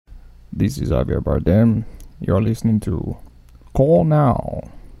This is Javier Bardem. You're listening to Call Now.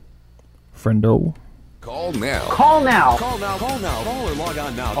 Friendo. Call now. Call now. Call now. Call now. Call or log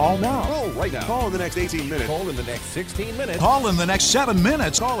on now. Call now. Call right now. Call in the next 18 minutes. Call in the next 16 minutes. Call in the next 7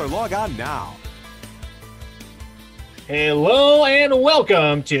 minutes. Call or log on now. Hello and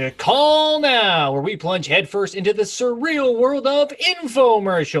welcome to Call Now, where we plunge headfirst into the surreal world of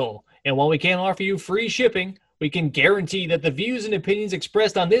infomercial. And while we can't offer you free shipping, we can guarantee that the views and opinions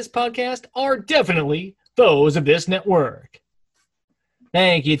expressed on this podcast are definitely those of this network.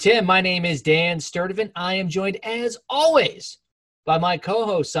 Thank you, Tim. My name is Dan Sturdivant. I am joined, as always, by my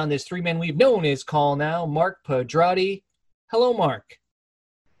co-hosts on this three-man we've known as Call Now, Mark Pedrati. Hello, Mark.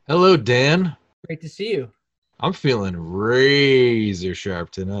 Hello, Dan. Great to see you. I'm feeling razor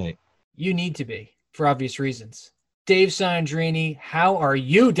sharp tonight. You need to be, for obvious reasons. Dave Sandrini, how are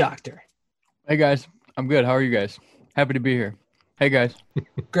you, Doctor? Hey, guys. I'm good. How are you guys? Happy to be here. Hey, guys.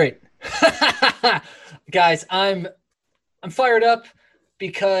 Great. Guys, I'm fired up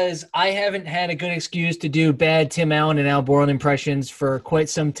because I haven't had a good excuse to do bad Tim Allen and Al Borland impressions for quite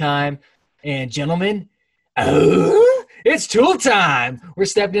some time. And gentlemen, it's tool time. We're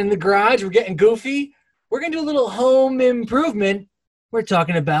stepping in the garage. We're getting goofy. We're going to do a little home improvement. We're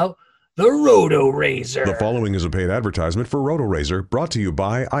talking about the Roto-Razor. The following is a paid advertisement for Roto-Razor, brought to you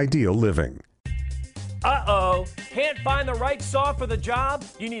by Ideal Living. Uh-oh, can't find the right saw for the job?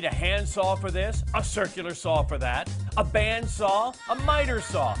 You need a hand saw for this, a circular saw for that, a band saw, a miter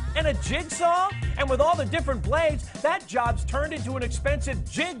saw, and a jigsaw? And with all the different blades, that job's turned into an expensive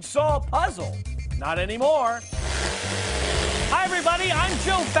jigsaw puzzle. Not anymore. Hi, everybody, I'm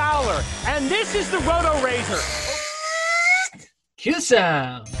Joe Fowler, and this is the Roto-Razor. Cue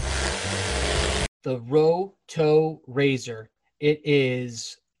sound. The Roto-Razor. It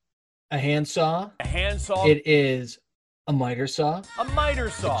is a hand saw. A hand saw. It is a miter saw. A miter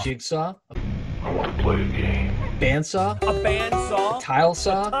saw. A jigsaw. I want to play a game. Band saw. A band saw. A tile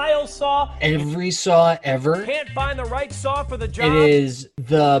saw. A tile saw. Every saw ever. Can't find the right saw for the job? It is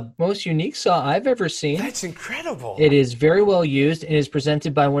the most unique saw I've ever seen. That's incredible. It is very well used and is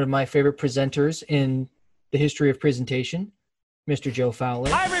presented by one of my favorite presenters in the history of presentation, Mr. Joe Fowler.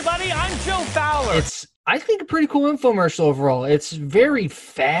 Hi, everybody. I'm Joe Fowler. It's, I think, a pretty cool infomercial overall. It's very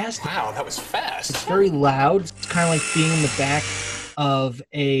fast. Wow, that was fast. It's very loud. It's kind of like being in the back of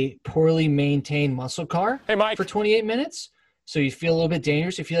a poorly maintained muscle car Hey, Mike. for 28 minutes. So you feel a little bit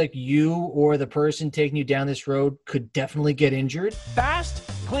dangerous. You feel like you or the person taking you down this road could definitely get injured. Fast,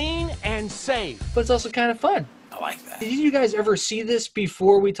 clean, and safe. But it's also kind of fun. I like that. Did you guys ever see this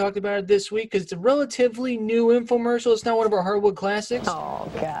before we talked about it this week? Because it's a relatively new infomercial. It's not one of our hardwood classics. Oh,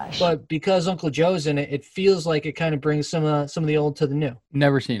 gosh. But because Uncle Joe's in it, it feels like it kind of brings some of the old to the new.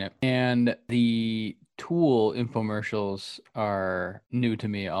 Never seen it. And the Tool infomercials are new to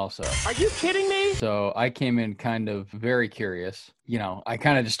me also. Are you kidding me? So I came in kind of very curious. You know, I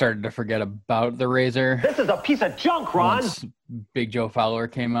kind of just started to forget about the Razor This is a piece of junk, Ron. once Big Joe Fowler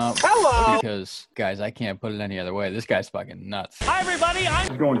came out. Hello. Because, guys, I can't put it any other way. This guy's fucking nuts. Hi, everybody.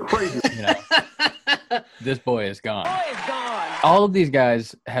 I'm Going crazy. You know, this boy is gone. Boy is gone. All of these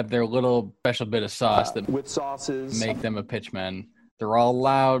guys have their little special bit of sauce that With sauces. make them a pitchman. They're all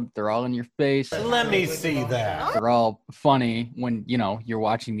loud. They're all in your face. Let me see that. They're all funny when, you know, you're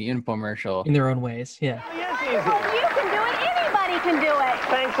watching the infomercial. In their own ways, yeah. Yes, easy. You can do it. Anybody can do it.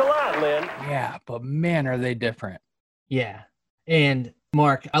 Thanks a lot, Lynn. Yeah, but man, are they different. Yeah. And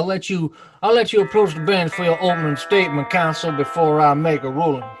Mark, I'll let you approach the bench for your opening statement, counsel, before I make a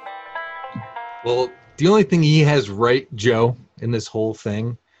ruling. Well, the only thing he has right, Joe, in this whole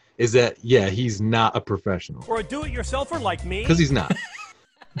thing is that, yeah, he's not a professional. Or a do-it-yourselfer like me. Because he's not.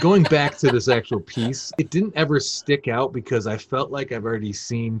 Going back to this actual piece, it didn't ever stick out because I felt like I've already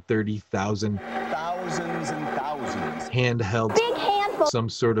seen 30,000 Thousands and thousands. handheld, Big handful. some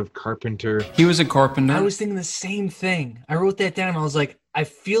sort of carpenter. He was a carpenter. I was thinking the same thing. I wrote that down. I was like, I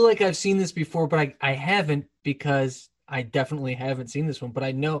feel like I've seen this before, but I haven't, because I definitely haven't seen this one. But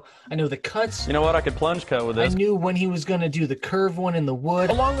I know the cuts. You know what? I could plunge cut with I knew when he was going to do the curve one in the wood.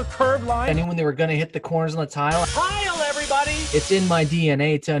 Along the curb I line. knew when they were going to hit the corners on the tile. Tile, everybody. It's in my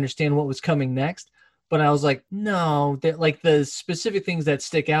DNA to understand what was coming next. But I was like, no, like the specific things that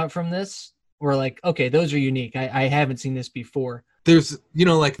stick out from this were like, okay, those are unique. I haven't seen this before. There's, you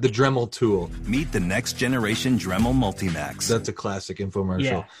know, like the Dremel tool. Meet the next generation Dremel Multimax. That's a classic infomercial.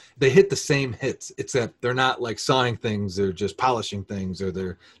 Yeah. They hit the same hits, except they're not like sawing things, they're just polishing things, or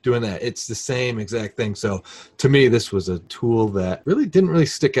they're doing that. It's the same exact thing. So to me, this was a tool that really didn't really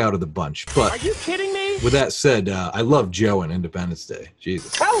stick out of the bunch. Are But you kidding me? with that said, I love Joe on Independence Day.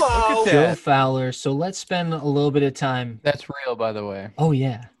 Jesus. Hello. Joe Fowler. So let's spend a little bit of time. That's real, by the way. Oh,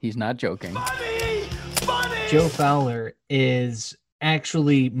 yeah. He's not joking. Funny. Joe Fowler is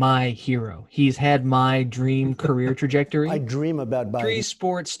actually my hero. He's had my dream career trajectory. I dream about buying.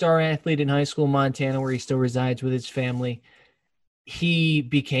 Three-sport star athlete in high school, Montana, where he still resides with his family. He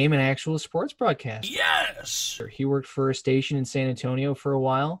became an actual sports broadcaster. Yes. He worked for a station in San Antonio for a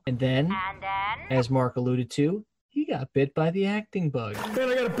while. And then, as Mark alluded to, he got bit by the acting bug. Man,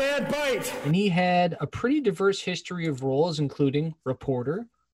 I got a bad bite. And he had a pretty diverse history of roles, including reporter,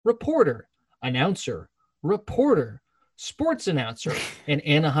 announcer, reporter, sports announcer, and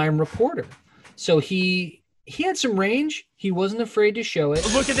Anaheim reporter. So he had some range. He wasn't afraid to show it.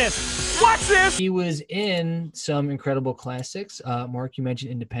 Look at this. Watch this. He was in some incredible classics. Mark, you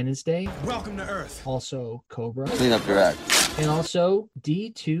mentioned Independence Day. Welcome to Earth. Also Cobra. Clean up your act. And also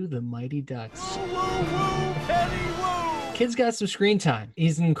D2 The Mighty Ducks. Kid's got some screen time.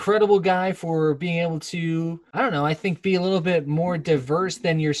 He's an incredible guy for being able to, I don't know, I think be a little bit more diverse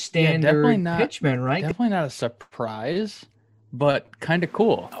than your standard pitchman, right? Definitely not a surprise, but kind of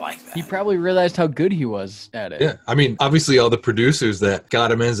cool. I like that. He probably realized how good he was at it. Yeah, I mean, obviously all the producers that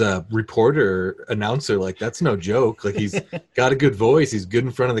got him as a reporter, announcer, like that's no joke. Like he's got a good voice. He's good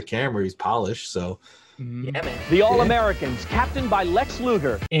in front of the camera. He's polished. So yeah, man. The All-Americans, captained by Lex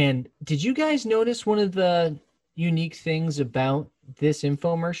Luger. And did you guys notice one of the unique things about this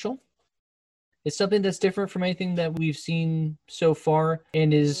infomercial? It's something that's different from anything that we've seen so far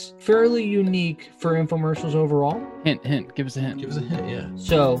and is fairly unique for infomercials overall. Hint. Give us a hint. give us a hint, yeah.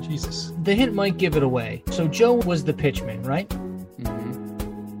 So Jesus. the hint might give it away. So Joe was the pitchman, right? Mm-hmm.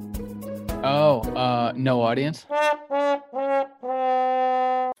 Oh, no audience?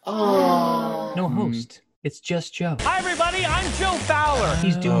 No host. It's just Joe. Hi, everybody. I'm Joe Fowler.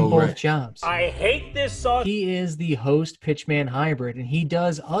 He's doing both jobs. I hate this song. He is the host pitchman hybrid, and he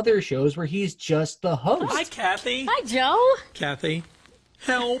does other shows where he's just the host. Hi, Kathy. Hi, Joe. Kathy.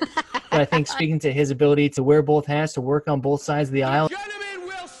 Help. But I think speaking to his ability to wear both hats, to work on both sides of the aisle, Gentleman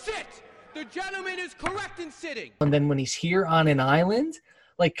will sit. The gentleman is correct in sitting. and then when he's here on an island,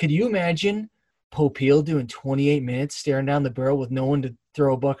 like, could you imagine Popeil doing 28 minutes staring down the barrel with no one to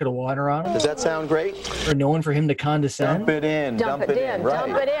throw a bucket of water on him? Does that sound great? Or no one for him to condescend? Dump it in. Dump it in. Right.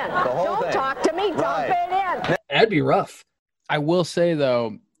 Dump it in. The whole Don't thing. talk to me. Dump Right. it in. That'd be rough. I will say,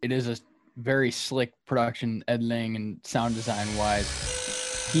 though, it is a very slick production, editing, and sound design-wise.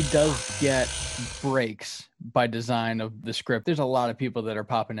 He does get breaks by design of the script. There's a lot of people that are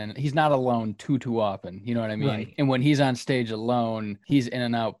popping in. He's not alone too often. You know what I mean? Right. And when he's on stage alone, he's in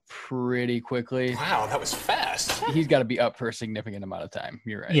and out pretty quickly. Wow, that was fast. He's got to be up for a significant amount of time.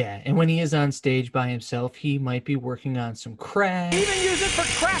 You're right. Yeah, and when he is on stage by himself, he might be working on some crafts Even use it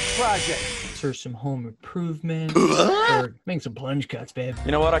for craft projects. or some home improvement or make some plunge cuts, babe.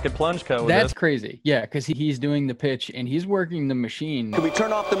 You know what? I could plunge cut with That's crazy. Yeah, because he's doing the pitch and he's working the machine Can we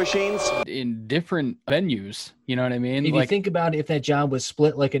turn off the machines? in different venues. You know what I mean? If you think about if that job was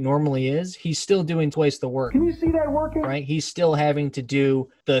split like it normally is, he's still doing twice the work. Can you see that working? Right? He's still having to do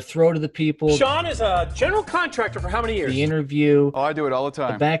the throw to the people, Sean is a general contractor for how many years? the interview, Oh, I do it all the the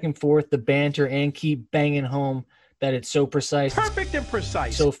time. back and forth, the banter, and keep banging home that it's so precise, Perfect and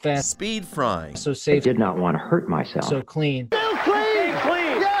precise. so fast, Speed frying. so safe, not want to hurt myself. so clean.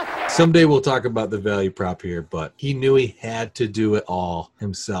 clean. Someday we'll talk about the value prop here, but he knew he had to do it all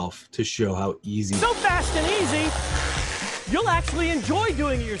himself to show how easy So fast and easy. You'll actually enjoy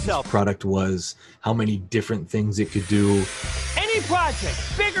doing it yourself. product was, how many different things it could do, Any project,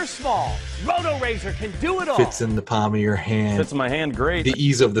 big or small, RotoRaiser can do it all. fits in the palm of your hand. Fits my hand great. The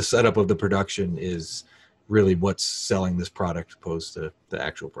ease of the setup of the production is really what's selling this product opposed to the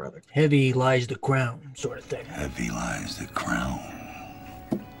actual product. Heavy lies the crown, sort of thing. Heavy lies the crown.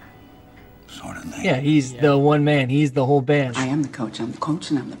 Sort of thing. Yeah, he's the one man. He's the whole band. I am the coach. I'm the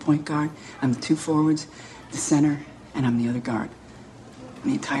coach and I'm the point guard. I'm the two forwards, the center, and I'm the other guard. The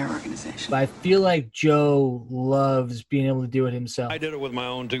entire organization. But I feel like Joe loves being able to do it himself. I did it with my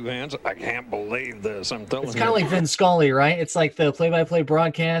own two hands. I can't believe this. I'm telling you. It's kind of like Vin Scully, right? It's like the play-by-play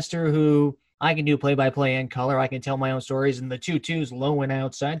broadcaster who I can do play-by-play and color. I can tell my own stories. And the 2-2s, low and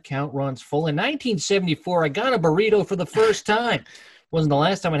outside, count runs full. In 1974, I got a burrito for the first time. Wasn't the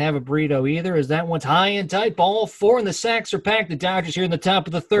last time I'd have a burrito either. Is that one's high and tight. Ball four, and the sacks are packed. The Dodgers here in the top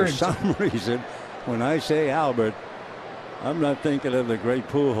of the third. For some reason, when I say Albert, I'm not thinking of the great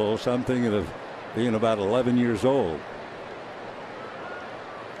Pujols. I'm thinking of being about 11 years old.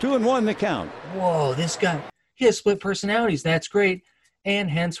 2-1 the count. Whoa, this guy, he has split personalities. That's great. And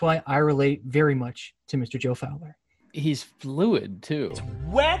hence why I relate very much to Mr. Joe Fowler. he's fluid too.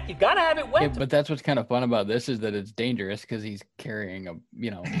 Wet. You gotta have it wet. Yeah, but that's what's kind of fun about this is that it's dangerous because he's carrying a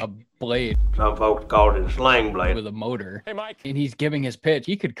blade. Some folks call it a sling blade. With a motor. Hey, Mike. And he's giving his pitch.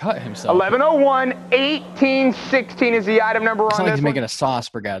 He could cut himself. 1101, 1816 is the item number It's on not like this he's one. making a sauce,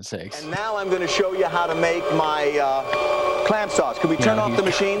 for God's sakes. And now I'm going to show you how to make my clam sauce. Can we turn off the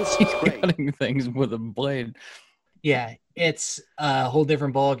machines? He's cutting things with a blade. Yeah, it's a whole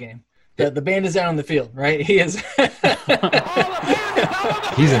different ball game. The band is out on the field, right? He is.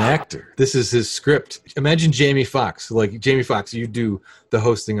 He's an actor. This is his script. Imagine Jamie Foxx. Like, Jamie Foxx, you do the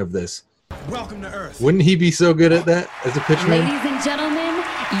hosting of this. Welcome to Earth. Wouldn't he be so good at that as a pitchman? Ladies and gentlemen,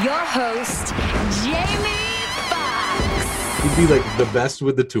 your host, Jamie Foxx. He'd be like the best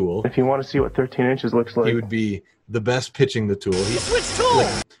with the tool. If you want to see what 13 inches looks like. He would be the best pitching the tool. Switch tool.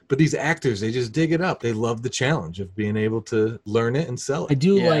 But these actors, they just dig it up. They love the challenge of being able to learn it and sell it. I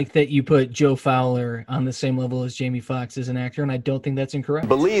do like that you put Joe Fowler on the same level as Jamie Foxx as an actor, and I don't think that's incorrect.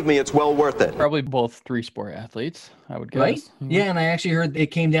 Believe me, it's well worth it. Probably both three-sport athletes, I would guess. Right? Mhm. Yeah, and I actually heard it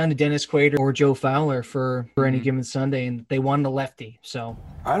came down to Dennis Quaid or Joe Fowler for any given Sunday, and they wanted a lefty. So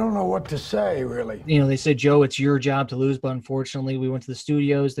I don't know what to say, really. they said, Joe, it's your job to lose, but unfortunately, we went to the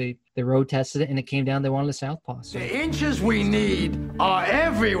studios, they road tested it, and it came down, they wanted a southpaw. So. The inches we need are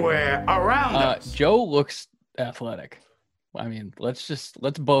everywhere around us. Joe looks athletic. I mean, let's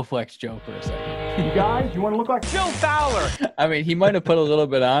Bowflex Joe for a second. You guys, you want to look like Joe Fowler. I mean, he might have put a little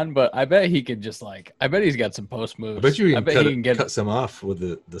bit on, but I bet he could just I bet he's got some post moves. I bet you he can cut some off with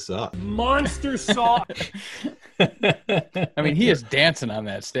the saw. Monster saw. I mean, he is dancing on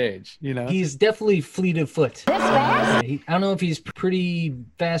that stage, He's definitely fleet of foot. This fast? I don't know if he's pretty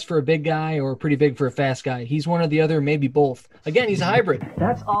fast for a big guy or pretty big for a fast guy. He's one or the other, maybe both. Again, he's a hybrid.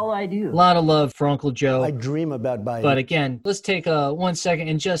 That's all I do. A lot of love for Uncle Joe. I dream about buying. But again, let's take 1 second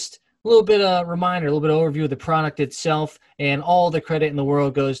and just a little bit of reminder, a little bit of overview of the product itself, and all the credit in the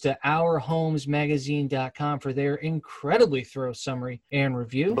world goes to OurHomesMagazine.com for their incredibly thorough summary and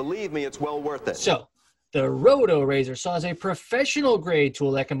review. Believe me, it's well worth it. So, the Roto Razor Saw is a professional grade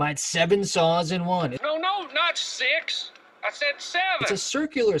tool that combines 7 saws in one. No, not 6. I said 7. It's a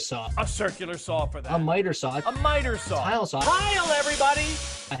circular saw, A circular saw for that. a miter saw, A miter saw. tile saw, Tile, everybody.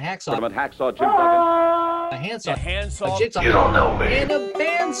 a hacksaw, hacksaw Jim Duggan. a handsaw, A handsaw. a jigsaw, You don't know me. and a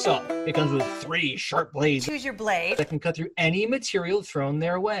bandsaw. It comes with 3 sharp blades Choose your blade. that can cut through any material thrown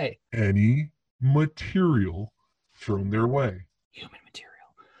their way. Any material thrown their way. Human material.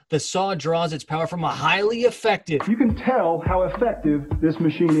 The saw draws its power from a highly effective You can tell how effective this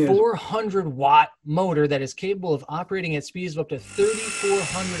machine is. 400-watt motor that is capable of operating at speeds of up to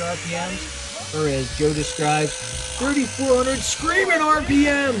 3,400 RPMs, or as Joe describes, 3,400 screaming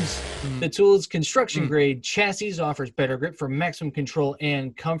RPMs. The tool's construction-grade chassis offers better grip for maximum control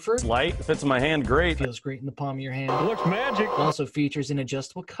and comfort. Light, fits in my hand great. Feels great in the palm of your hand. Looks magic. It also features an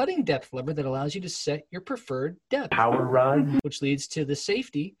adjustable cutting depth lever that allows you to set your preferred depth, Power rod. which leads to the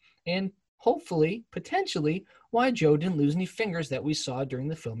safety and hopefully, potentially, why Joe didn't lose any fingers that we saw during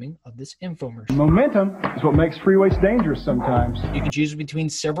the filming of this infomercial. Momentum is what makes freeways dangerous sometimes. You can choose between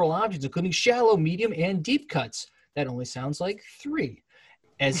several options, including shallow, medium, and deep cuts. That only sounds like 3.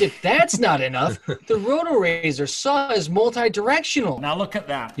 As if that's not enough, the Roto Razor Saw is multi-directional. Now look at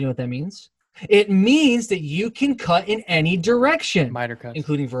that. You know what that means? It means that you can cut in any direction, Miter cuts.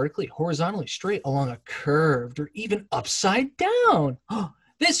 including vertically, horizontally, straight, along a curved, or even upside down.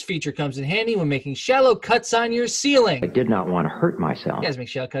 This feature comes in handy when making shallow cuts on your ceiling. I did not want to hurt myself. You guys make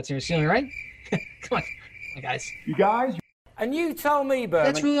shallow cuts on your ceiling, right? Come on, guys. You guys, And you tell me, Berman.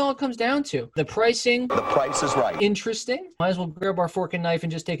 That's really all it comes down to. The pricing, The price is right. interesting. Might as well grab our fork and knife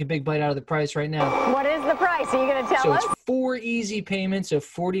and just take a big bite out of the price right now. What is the price? Are you going to tell So us? it's 4 easy payments of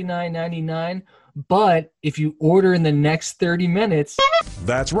 $49.99. But if you order in the next 30 minutes,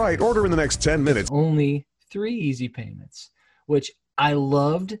 That's right. Order in the next 10 minutes. only 3 easy payments, which I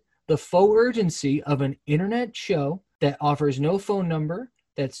loved the faux urgency of an internet show that offers no phone number,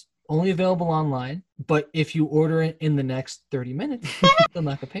 that's only available online. But if you order it in the next 30 minutes, they'll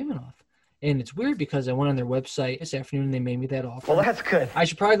knock a payment off. And it's weird because I went on their website this afternoon and they made me that offer. well, that's good. I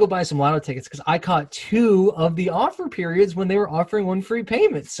should probably go buy some lotto tickets because I caught 2 of the offer periods when they were offering 1 free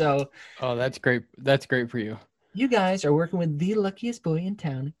payment. So Oh, that's great. That's great for you. you guys are working with the luckiest boy in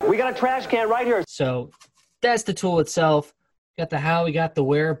town. We got a trash can right here. So that's the tool itself. Got the how, we got the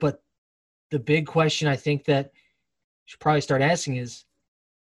where, but the big question I think that you should probably start asking is,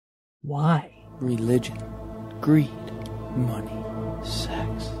 why? Religion, greed, money,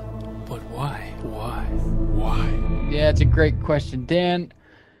 sex. But why? Why? Yeah, it's a great question, Dan.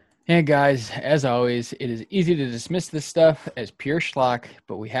 And guys, as always, it is easy to dismiss this stuff as pure schlock,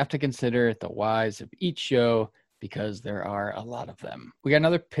 but we have to consider the whys of each show because there are a lot of them. We got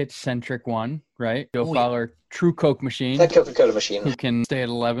another pitch-centric one, right? Joe Oh, Fowler, true Coke machine. That Coca-Cola machine. Who can stay at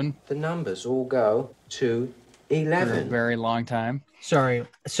 11 The numbers all go to for a 11. very long time. Sorry.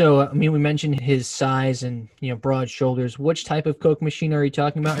 So, I mean, we mentioned his size and, broad shoulders. Which type of Coke machine are you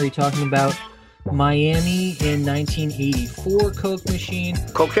talking about? Are you talking about Miami in 1984 Coke machine?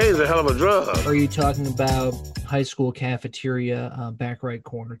 Cocaine's a hell of a drug. Or are you talking about high school cafeteria, back right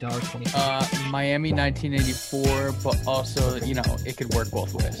corner, $1.20? Miami 1984, but also, it could work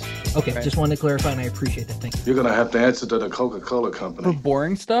both ways. Okay, right? just wanted to clarify, and I appreciate that. Thank you. You're gonna have to answer to the Coca-Cola company. For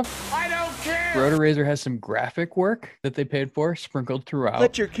boring stuff, I don't care. RotoRaiser has some graphic work that they paid for, sprinkled throughout.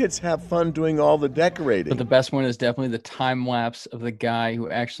 Let your kids have fun doing all the decorating. But the best one is definitely the time lapse of the guy who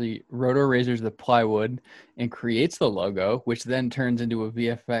actually RotoRaisers the plywood and creates the logo, which then turns into a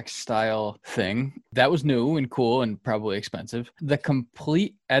VFX style thing. That was new and cool and probably expensive. The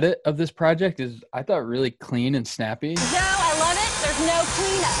complete edit of this project is, I thought, really clean and snappy. Joe, I love it. There's no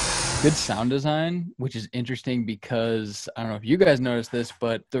cleanup. Good sound design, which is interesting because I don't know if you guys noticed this,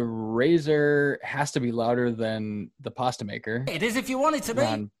 but the Razor has to be louder than the pasta maker. It is if you want it to be.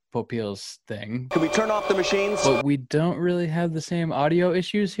 Ron Popeil's thing. Can we turn off the machines? But we don't really have the same audio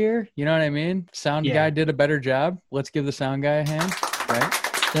issues here. You know what I mean? Sound guy did a better job. Let's give the sound guy a hand, right?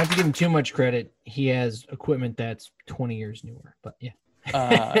 Not to give him too much credit, he has equipment that's 20 years newer, but yeah.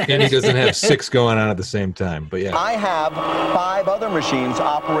 And he doesn't have 6 going on at the same time, but yeah. I have 5 other machines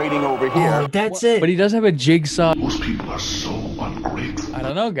operating over here. Oh, that's it. But he does have a jigsaw. Most people are so ungrateful. I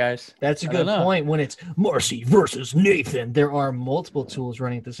don't know, guys. That's a good point. When it's Marcy versus Nathan, there are multiple tools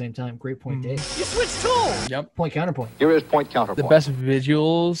running at the same time. Great point, Dave. You switch tools. Yep. Point counterpoint. Here is point The counterpoint. best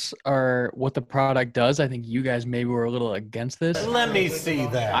visuals are what the product does. I think you guys maybe were a little against this. Let me see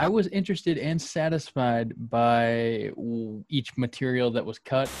that. I was interested and satisfied by each material that was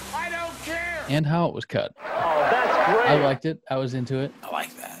cut I don't care. and how it was cut. Oh, that's great. I liked it. I was into it. I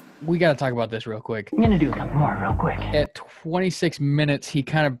like that. We got to talk about this real quick. I'm gonna do a couple more real quick. At 26 minutes, he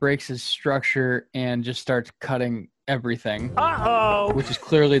kind of breaks his structure and just starts cutting everything, Uh-oh. which is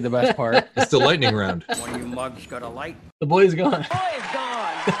clearly the best part. It's the lightning round. One of you mugs got a light. The boy's gone.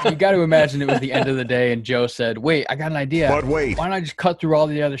 You got to imagine it was the end of the day, and Joe said, "Wait, I got an idea. But wait. Why not just cut through all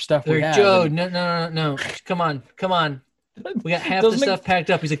the other stuff we They're, have?" Joe, And no. Come on. We got half the Doesn't it- stuff packed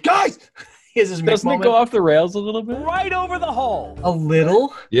up. He's like, guys! He has his Doesn't it moment. go off the rails a little bit? Right over the hole. A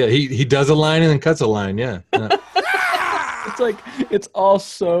little? Yeah, he does a line and then cuts a line. Yeah. It's like it's all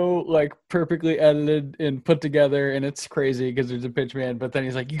so like perfectly edited and put together, and it's crazy because there's a pitch man. But then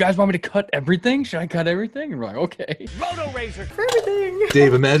he's like, "You guys want me to cut everything? Should I cut everything?" And we're like, "Okay." RotoRaiser. For everything.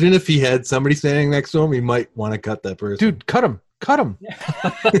 Dave, imagine if he had somebody standing next to him, he might want to cut that person. Dude, cut him. Cut him.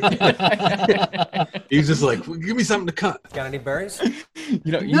 He was just like, give me something to cut. Got any berries?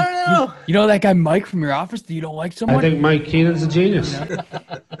 You know, No. you know that guy Mike from your office that you don't like so much? Mike Keenan's a genius.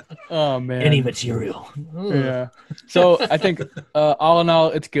 Oh man. Any material. Yeah. So I think all in all,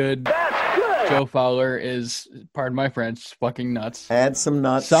 it's good. That's good. Joe Fowler is, pardon my French, fucking nuts. Add some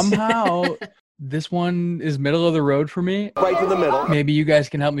nuts. Somehow, this one is middle of the road for me. Right to the middle. Maybe you guys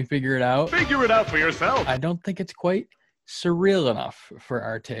can help me figure it out. Figure it out for yourself. I don't think it's quite surreal enough for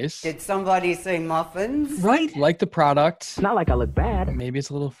our taste. Did somebody say muffins? Right? Like the product. It's not like I look bad. Maybe it's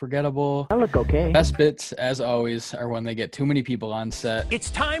a little forgettable. I look okay. Best bits, as always, are when they get too many people on set. It's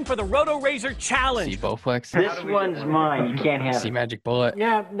time for the RotoRaiser See Challenge. Bowflex. This one's mine. You can't have See it. Magic Bullet.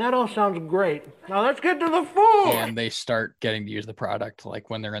 Yeah, that all sounds great. Now let's get to the food. And they start getting to use the product like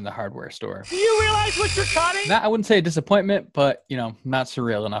when they're in the hardware store. Do you realize what you're cutting? Not, I wouldn't say a disappointment, but, not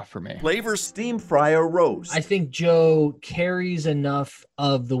surreal enough for me. Flavor steam fryer roast. I think Joe carries enough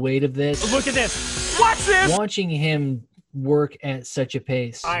of the weight of this. Look at this. Watch this. Watching him work at such a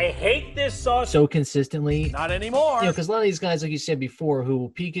pace I hate this sauce. so consistently. Not anymore. Because a lot of these guys, like you said before, who will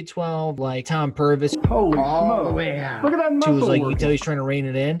peak at 12, like Tom Purvis, Holy smokes. Look at that who muscle was like, you work. can tell he's trying to rein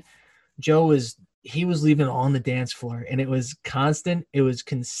it in. Joe was leaving it on the dance floor, and it was constant. It was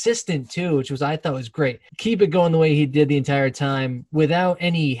consistent too, which I thought was great. Keep it going the way he did the entire time without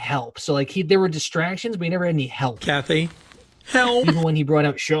any help. So like there were distractions, but he never had any help. Kathy, help. Even when he brought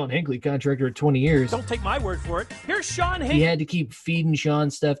out Sean Hinckley, contractor at 20 years, Don't take my word for it. Here's Sean he Hinckley. had to keep feeding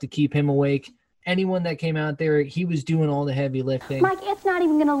Sean stuff to keep him awake. Anyone that came out there, he was doing all the heavy lifting. Mike, it's not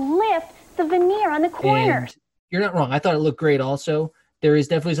even gonna lift the veneer on the corner. And you're not wrong. I thought it looked great also. There is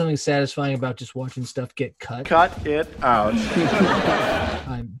definitely something satisfying about just watching stuff get cut. Cut it out.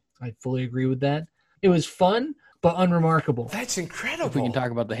 I fully agree with that. It was fun, but unremarkable. That's incredible. If we can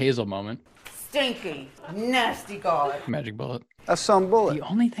talk about the Hazel moment. Stinky, nasty guy. Magic Bullet. That's some bullet. The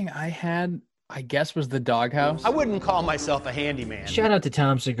only thing I had I guess was the doghouse. I wouldn't call myself a handyman. Shout out to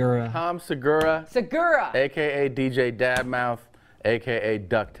Tom Segura. Tom Segura. Segura. AKA DJ Dadmouth, AKA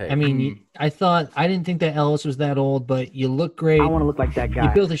Duct Tape. I mean, I didn't think that Elvis was that old, but you look great. I want to look like that guy.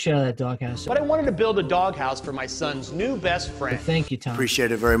 You built the shit out of that doghouse. But I wanted to build a doghouse for my son's new best friend. But thank you, Tom.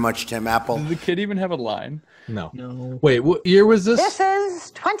 Appreciate it very much, Tim Apple. Did the kid even have a line? No. No. Wait, what year was this? This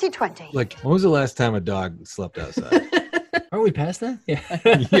is 2020. Like, when was the last time a dog slept outside? Aren't we past that? Yeah.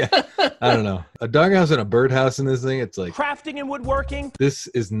 Yeah. I don't know. A doghouse and a birdhouse in this thing, it's like, Crafting and woodworking. this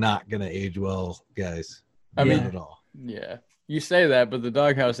is not going to age well, guys. I mean- Not at all. Yeah. You say that, but the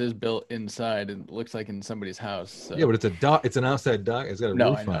doghouse is built inside and it looks like in somebody's house. So. Yeah, but it's a dog. It's an outside dog. It's got a No,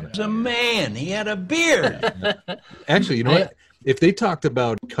 roof I know on that. it. a man. He had a beard. Actually, you know what? If they talked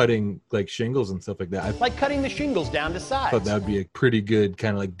about cutting like shingles and stuff like that, I Like cutting the shingles down to size. thought that would be a pretty good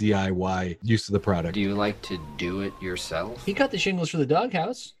kind of like DIY use of the product. Do you like to do it yourself? He cut the shingles for the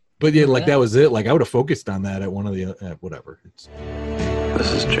doghouse. But yeah, like that was it. Like I would have focused on that at one of the whatever.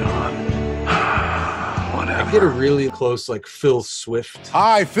 This is John. I get a really close like Phil Swift.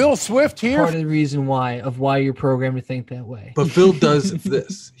 Hi, Phil Swift here. Part of the reason why you're programmed to think that way. But Phil does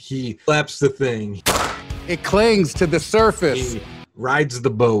this. He slaps the thing. It clings to the surface. He rides the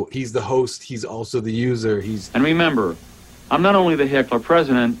boat. He's the host. He's also the user. And remember, I'm not only the heckler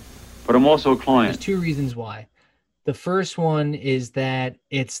president, but I'm also a There's client. two reasons why. The first one is that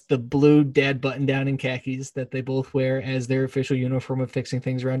it's the blue dad button down in khakis that they both wear as their official uniform of fixing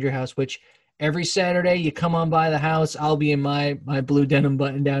things around your house, which every Saturday you come on by the house, I'll be in my blue denim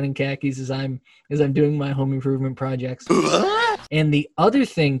button down in khakis as I'm doing my home improvement projects. And the other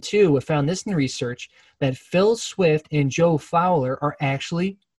thing too, I found this in the research, that Phil Swift and Joe Fowler are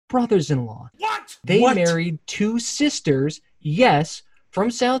actually brothers-in-law. What? They married two sisters, yes, from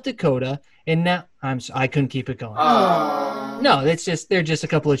South Dakota, and now I couldn't keep it going. No, they're just a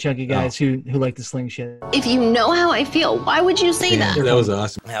couple of chunky guys who like to sling shit. If you know how I feel, why would you say that? That was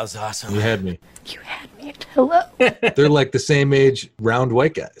awesome. That was awesome. You had me. You had me at hello. They're like the same age, round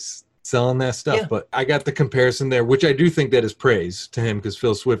white guys selling that stuff. Yeah. But I got the comparison there, which I do think that is praise to him because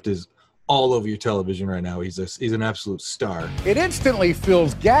Phil Swift is all over your television right now. He's an absolute star. It instantly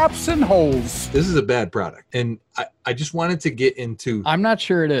fills gaps and holes. This is a bad product, and I just wanted to get into. I'm not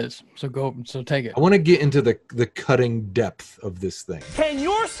sure it is. So take it. I want to get into the cutting depth of this thing. Can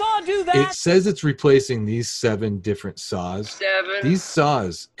your saw do that? It says it's replacing these 7 different saws. 7. These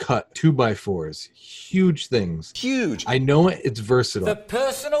saws cut 2x4s, huge things. Huge. I know it's versatile.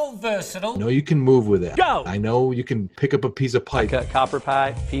 personal versatile. I know you can move with it. Go! I know you can pick up a piece of pipe, Cut copper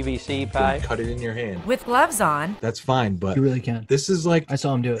pipe, PVC pipe. cut it in your hand. With gloves on. That's fine, but You really can. this is like I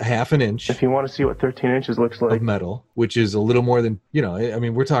saw him do it. half an inch If you want to see what 13 inches looks like, of metal, which is a little more than, I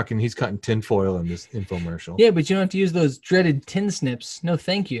mean, we're talking he's cutting tin foil in this infomercial. Yeah, but you don't have to use those dreaded tin snips. No,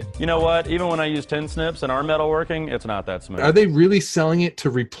 thank you. You know what? Even when I use tin snips and our metalworking, it's not that smooth. Are they really selling it to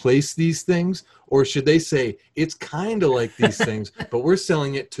replace these things? Or should they say it's kind of like these things, but we're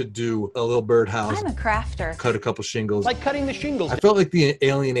selling it to do a little birdhouse, I'm a crafter. cut a couple shingles? Like cutting the shingles. I felt like the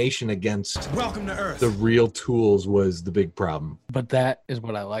alienation against Welcome to Earth. the real tools was the big problem. But that is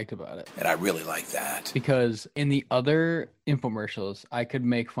what I liked about it. And I really like that. Because in the other infomercials, I could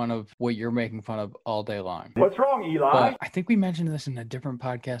make fun of what you're making fun of all day long. What's wrong, Eli? But I think we mentioned this in a different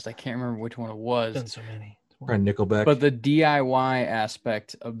podcast. I can't remember which one it was. Done so many. Or Nickelback. But the DIY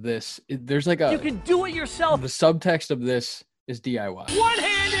aspect of this, there's like You can do it yourself. the subtext of this is DIY.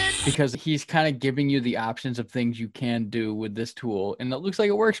 One-handed. Because he's kind of giving you the options of things you can do with this tool, and it looks like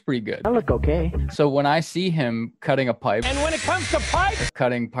it works pretty good. I look okay. So when I see him cutting a pipe, And when it comes to pipe,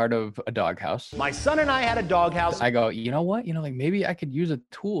 cutting part of a doghouse, my son and I had a doghouse. I go, you know what? Like maybe I could use a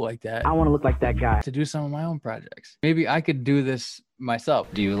tool like that I want to look like that guy. to do some of my own projects. Maybe I could do this myself.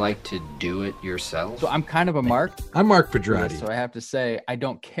 Do you like to do it yourself? So I'm kind of a Mark. I'm Mark Pedrati. So I have to say, I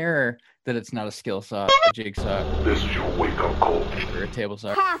don't care that it's not a skill saw, a jigsaw, this is your wake-up call. or a table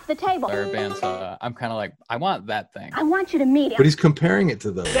saw, Half the table. or a bandsaw. I'm kind of like, I want that thing. I want you to meet him. But he's comparing it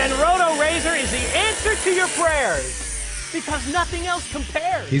to those. Then Roto Razor is the answer to your prayers. Because nothing else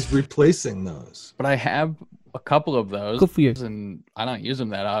compares. He's replacing those. But I have a couple of those. Good for you. And I don't use them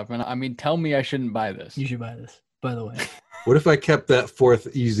that often. I mean, tell me I shouldn't buy this. You should buy this, by the way. What if I kept that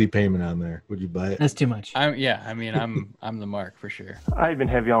 4th easy payment on there? Would you buy it? That's too much. I'm the Mark for sure. I've been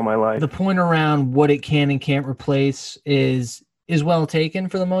heavy all my life. The point around what it can and can't replace is well taken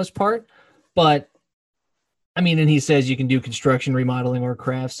for the most part, but I mean, and he says you can do construction, remodeling, or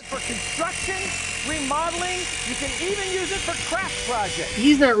crafts. For construction, remodeling, you can even use it for craft projects.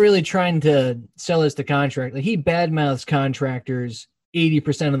 He's not really trying to sell us the contract. Like, he badmouths contractors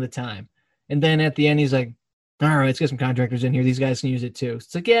 80% of the time, and then at the end he's like, all right, let's get some contractors in here. These guys can use it too.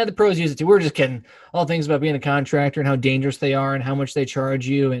 It's like, yeah, the pros use it too. We're just kidding. All things about being a contractor and how dangerous they are and how much they charge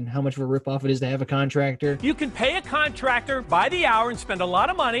you and how much of a ripoff it is to have a contractor. You can pay a contractor by the hour and spend a lot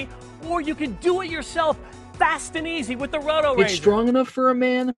of money, or you can do it yourself fast and easy with the Roto Razor. It's strong enough for a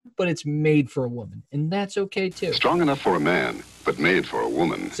man, but it's made for a woman, and that's okay too. Strong enough for a man, but made for a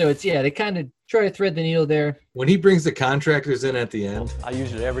woman. So it's, yeah, they kind of try to thread the needle there. When he brings the contractors in at the end, I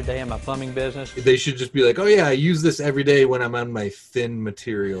use it every day in my plumbing business. they should just be like, oh yeah, I use this every day when I'm on my thin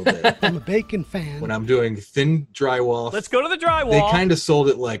material day. I'm a bacon fan. When I'm doing thin drywall. Let's go to the drywall. They kind of sold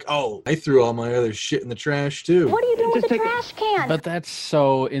it like, oh, I threw all my other shit in the trash too. What are you doing with the trash can? But that's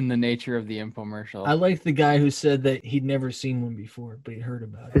so in the nature of the infomercial. I like the guy who said that he'd never seen one before, but he heard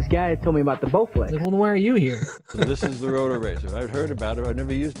about it. This guy told me about the Bowflex. Like, well, then why are you here? This is the Roto Razor. I've heard about it. I've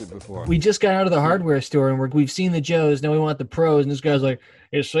never used it before. We just got out of the hardware store and we've seen the Joes. Now we want the pros. And this guy's like,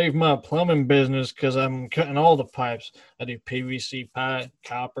 it saved my plumbing business because I'm cutting all the pipes. I do PVC pipe,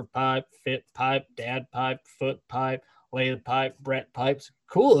 copper pipe, fit pipe, dad pipe, foot pipe, laid pipe, Brett pipes.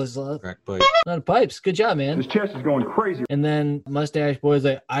 Cool. There's a lot of pipes. Good job, man. This chest is going crazy. And then Mustache Boy's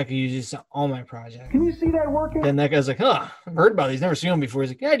like, I could use this on all my projects. Can you see that working? Then that guy's like, huh, I've heard about these. Never seen them before.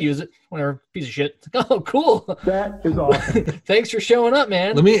 He's like, yeah, I'd use it. Whatever. Piece of shit. It's like, oh, cool. That is awesome. Thanks for showing up,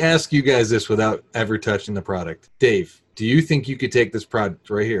 man. Let me ask you guys this without ever touching the product. Dave, do you think you could take this product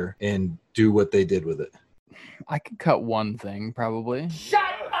right here and do what they did with it? I could cut one thing, probably. Shut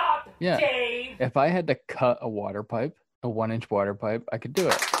up, Yeah. Dave! If I had to cut a water pipe, a 1-inch water pipe, I could do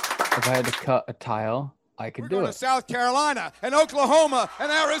it. If I had to cut a tile, I could do it. South Carolina and Oklahoma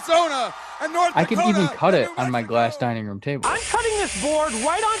and Arizona and North I could even cut it on my glass dining room table. I'm cutting this board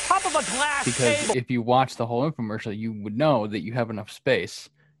right on top of a glass Because table. if you watch the whole infomercial, you would know that you have enough space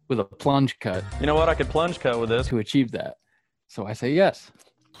with a plunge cut You know what? I could plunge cut with this. to achieve that. So I say yes.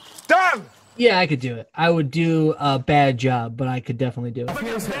 Done! Yeah, I could do it. I would do a bad job, but I could definitely do it. I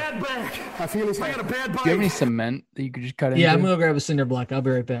got a bad back. I feel as I got a bad bite. Do you have any cement that you could just cut into? Yeah, I'm going to grab a cinder block. I'll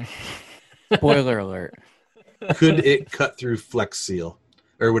be right back. Spoiler alert. Could it cut through Flex Seal?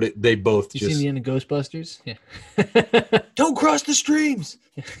 Or would it? They both You just... seen the end of Ghostbusters? Yeah. Don't cross the streams.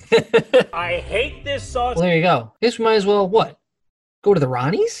 I hate this sauce. Well, there you go. Guess we might as well, what? Go to the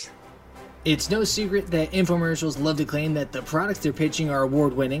Ronnies? It's no secret that infomercials love to claim that the products they're pitching are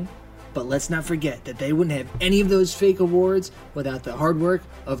award-winning, but let's not forget that they wouldn't have any of those fake awards without the hard work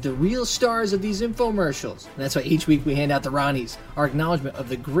of the real stars of these infomercials. And that's why each week we hand out the Ronnies, our acknowledgement of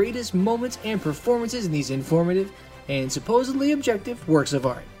the greatest moments and performances in these informative and supposedly objective works of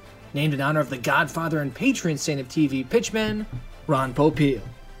art. Named in honor of the godfather and patron saint of TV pitchmen, Ron Popeil.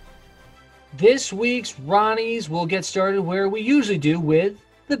 This week's Ronnies will get started where we usually do with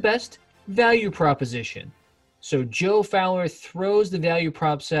the best value proposition. So Joe Fowler throws the value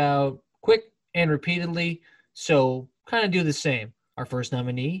props out quick and repeatedly. So kind of do the same. Our first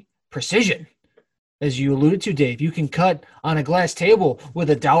nominee, precision. As you alluded to, Dave, you can cut on a glass table with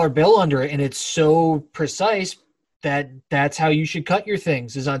a dollar bill under it, and it's so precise that that's how you should cut your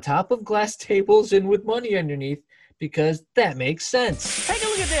things, is on top of glass tables and with money underneath, because that makes sense. Take a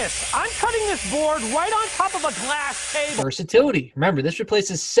look at this. I'm cutting this board right on top of a glass table. Versatility. Remember, this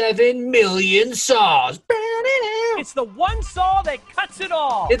replaces 7 million saws. It's the one saw that cuts it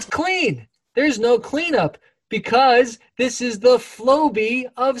all. It's clean. There's no cleanup because this is the Flowbee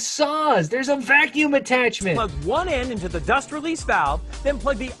of saws. There's a vacuum attachment. Plug one end into the dust release valve, then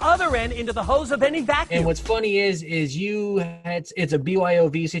plug the other end into the hose of any vacuum. And what's funny is it's a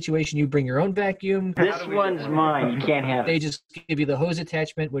BYOV situation. You bring your own vacuum. This one's mine. You can't have it. They just give you the hose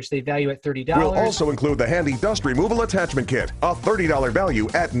attachment, which they value at $30. We'll also include the handy dust removal attachment kit, a $30 value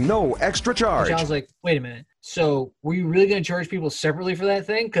at no extra charge. Which I was like, wait a minute. So were you really going to charge people separately for that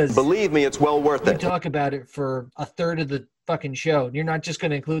thing? Because believe me, it's well worth you it. talk about it for a third of the fucking show. You're not just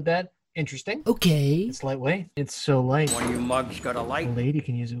going to include that? Interesting. Okay. It's lightweight. It's so light. One of you mugs got a light. A lady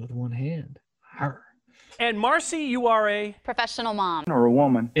can use it with one hand. Her. And Marcy, you are a Professional mom. Or a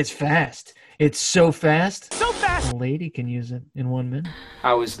woman. It's fast. It's so fast. So fast. A lady can use it in 1 minute.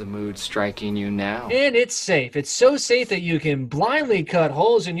 How is the mood striking you now? And it's safe. It's so safe that you can blindly cut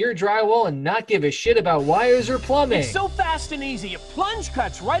holes in your drywall and not give a shit about wires or plumbing. It's so fast and easy. It plunge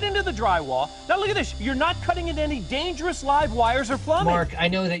cuts right into the drywall. Now look at this. You're not cutting into any dangerous live wires or plumbing. Mark, I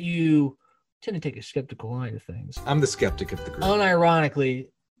know that you tend to take a skeptical eye to things. I'm the skeptic of the group. Unironically,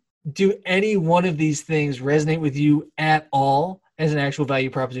 do any one of these things resonate with you at all as an actual value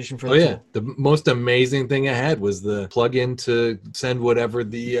proposition for Oh the yeah, tool. the most amazing thing I had was the plug-in to send whatever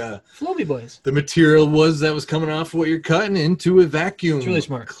the Floby Boys. the material was that was coming off what you're cutting into a vacuum It's really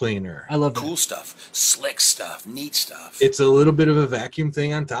smart. cleaner. I love that. Cool stuff, slick stuff, neat stuff. It's a little bit of a vacuum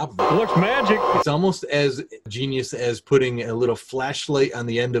thing on top of it. It looks magic. It's almost as genius as putting a little flashlight on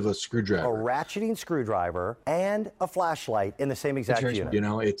the end of a A screwdriver. ratcheting screwdriver and a flashlight in the same exact very unit. You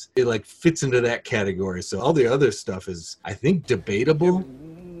know, it like fits into that category. So all the other stuff is, I think, debatable.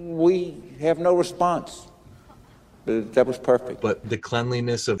 We have no response. But that was perfect. But the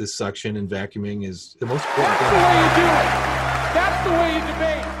cleanliness of the suction and vacuuming is the most important That's the thing. way you do it. That's the way you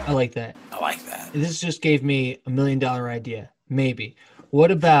debate. I like that. I like that. This just gave me $1 million idea. Maybe.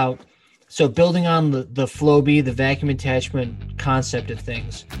 What about, so building on the Floby, the vacuum attachment concept of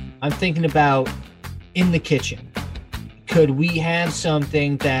things, I'm thinking about in the kitchen. Could we have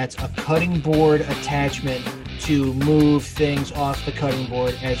something that's a cutting board attachment to move things off the cutting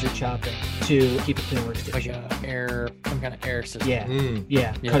board as you're chopping to keep it clean workstation? Like some kind of air system. Yeah, Mm.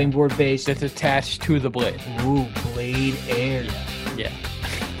 yeah, Yeah. cutting board based. That's attached to the blade. Ooh, blade air. Yeah.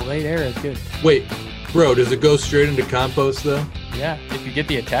 Blade air is good. Wait, bro, does it go straight into compost though? Yeah. If you get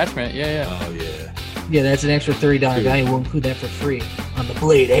the attachment, yeah. Oh yeah. Yeah, that's an extra $30 value. We'll include that for free on the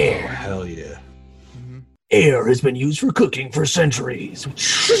blade air. Hell yeah. Air has been used for cooking for centuries.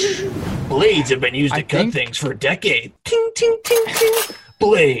 Blades have been used to cut things for decades. Ting, ting, ting, ting.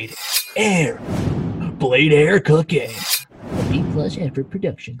 Blade air. Blade air cooking. A B+ effort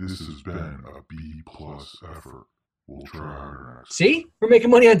production. This has been a B+ effort. We'll try harder next. See? We're making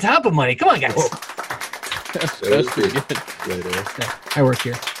money on top of money. Come on, guys. That's pretty good. Later. I work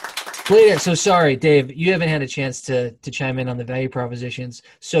here. Blade air. So sorry, Dave, you haven't had a chance to chime in on the value propositions.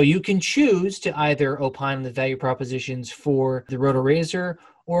 So you can choose to either opine on the value propositions for the Roto Razor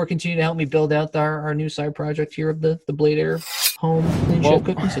or continue to help me build out our new side project here of the Blade Air home clean chef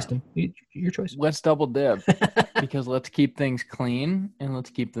cooking system. Your choice. Let's double dip because let's keep things clean and let's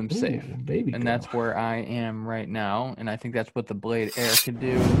keep them safe. Baby and that's where I am right now. And I think that's what the Blade Air could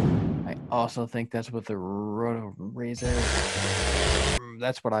do. I also think that's what the Roto Razor.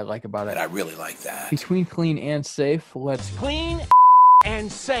 That's what I like about it. I really like that. Between clean and safe, let's Clean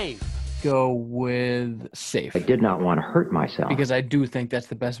and safe. go with safe. I did not want to hurt myself. Because I do think that's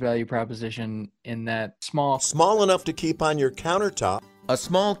the best value proposition in that small enough to keep on your countertop, a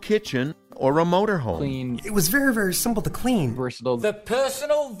small kitchen, or a motorhome. clean, It was very, very simple to clean. versatile. The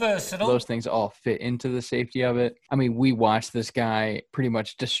personal versatile. Those things all fit into the safety of it. I mean, we watched this guy pretty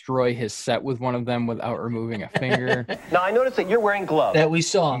much destroy his set with one of them without removing a finger. Now, I noticed that you're wearing gloves. That we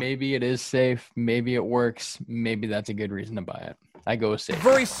saw. Maybe it is safe. Maybe it works. Maybe that's a good reason to buy it. I go with safe.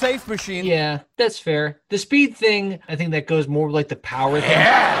 Very safe machine. Yeah, that's fair. The speed thing, I think that goes more like the power thing.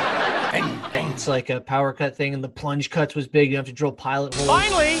 It's like a power cut thing, and the plunge cuts was big. You have to drill pilot holes.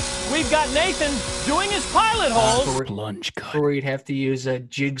 Finally, we've got Nathan doing his pilot holes. Plunge cut. Or you'd have to use a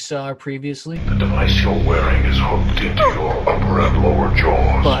jigsaw previously. The device you're wearing is hooked into your upper and lower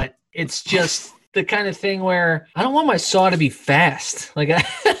jaws. But it's just the kind of thing where I don't want my saw to be fast. Like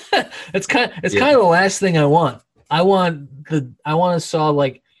it's kind of the last thing I want. I want a saw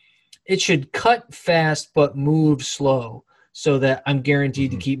like it should cut fast but move slow, so that I'm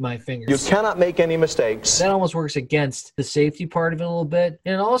guaranteed to keep my fingers. You cannot make any mistakes. That almost works against the safety part of it a little bit.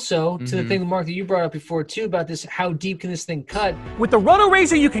 And also to the thing, Mark, that you brought up before too about this, how deep can this thing cut? With the Roto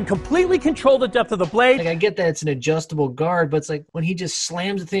Razor, you can completely control the depth of the blade. Like I get that it's an adjustable guard, but it's like when he just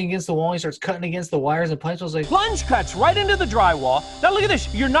slams the thing against the wall, he starts cutting against the wires and pipes. I was like, Plunge cuts right into the drywall. Now look at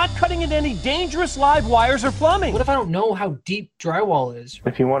this. You're not cutting into any dangerous live wires or plumbing. what if I don't know how deep drywall is?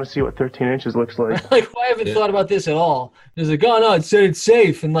 If you want to see what 13 inches looks like. Like I haven't thought about this at all. It's like, oh no, it said it's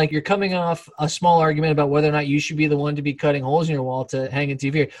safe. And like you're coming off a small argument about whether or not you should be the one to be cutting holes in your wall to hang a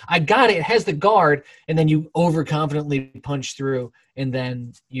TV. I got it. It has the guard, and then you overconfidently punch through, and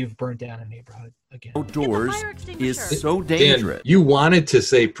then you've burnt down a neighborhood again. Outdoors is so Dan, dangerous. you wanted to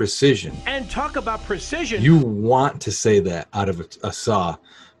say precision. And talk about precision. You want to say that out of a saw,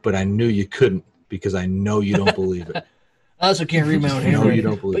 but I knew you couldn't because I know you don't believe it. I also can't read my own No, handwriting. you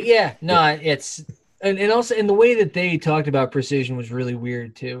don't believe But yeah, no, it's and also and the way that they talked about precision was really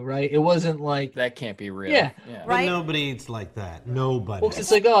weird too, right? It wasn't like That can't be real. Yeah. But nobody's like that. Nobody. well, it's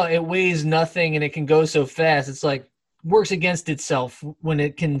like, oh, it weighs nothing and it can go so fast. It's like works against itself when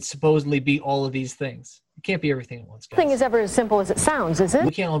it can supposedly be all of these things. It can't be everything at once, guys. Nothing is ever as simple as it sounds, is it?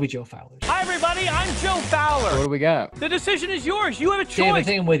 We can't all be Joe Fowler. Hi, everybody. I'm Joe Fowler. What do we got? The decision is yours. You have a Dave, I choice.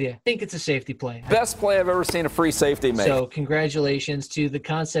 think I'm with you. I think it's a safety play. Best play I've ever seen a free safety make. So congratulations to the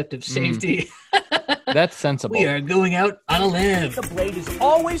concept of safety. That's sensible. We are going out on a limb. The blade is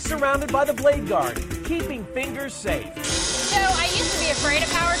always surrounded by the blade guard, keeping fingers safe. So I used to be afraid of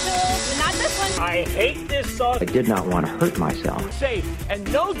power tools, but not this one. I hate this saw. I did not want to hurt myself. Safe and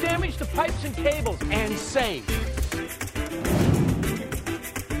no damage to pipes and cables, and safe.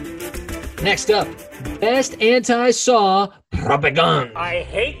 Next up, best anti-saw propaganda. I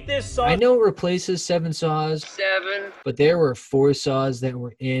hate this saw. I know it replaces 7 saws. 7. But there were 4 saws that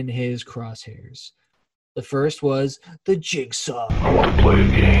were in his crosshairs. The first was the jigsaw. I want to play a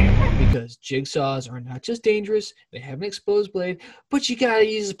game. Because jigsaws are not just dangerous, they have an exposed blade, but you gotta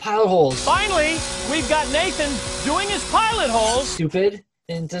use pilot holes. Finally, we've got Nathan doing his pilot holes. Stupid.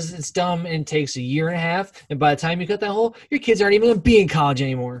 And it's dumb and takes a year and a half. And by the time you cut that hole, your kids aren't even going to be in college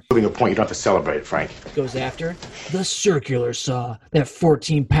anymore. Proving a point, you don't have to celebrate it, Frank. Goes after the circular saw. That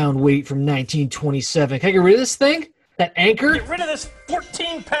 14-pound weight from 1927. Can I get rid of this thing? That anchor? Get rid of this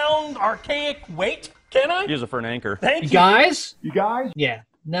 14-pound archaic weight, can I? Use it for an anchor. Thank you. Guys? You guys? Yeah.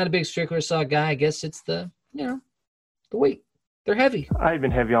 Not a big circular saw guy. I guess it's the weight. They're heavy. I've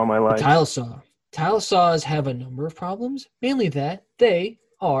been heavy all my life. Tile saw. Tile saws have a number of problems. Mainly that they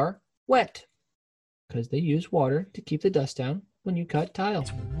are wet. Because they use water to keep the dust down when you cut tile.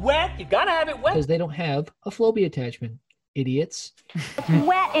 It's wet. You gotta have it wet. Because they don't have a Flowbee attachment. Idiots.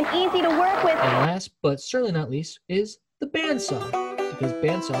 Wet and easy to work with. And last, but certainly not least, is the bandsaw. Because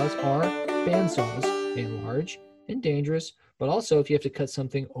bandsaws are bandsaws and large and dangerous. But also, if you have to cut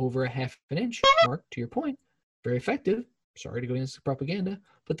something over a half an inch, Mark, to your point, very effective. Sorry to go against the propaganda.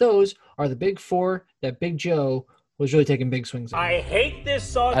 But those are the big 4 that Big Joe was really taking big swings at. I hate this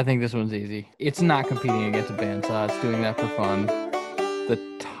saw. I think this one's easy. It's not competing against a bandsaw. It's doing that for fun. The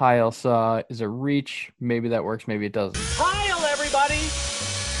tile saw is a reach. Maybe that works. Maybe it doesn't. Tile, everybody.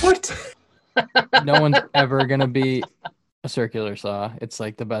 What? No one's ever going to be a circular saw. It's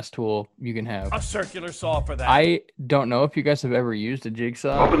like the best tool you can have. A circular saw for that. I don't know if you guys have ever used a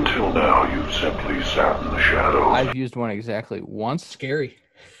jigsaw. Up until now, you've simply sat in the shadows. I've used one exactly once. Scary.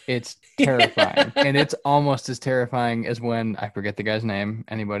 It's terrifying. And it's almost as terrifying as when, I forget the guy's name,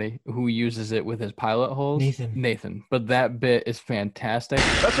 anybody, who uses it with his pilot holes. Nathan. But that bit is fantastic.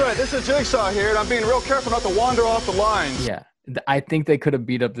 That's right. This is Jigsaw here, and I'm being real careful not to wander off the lines. Yeah. I think they could have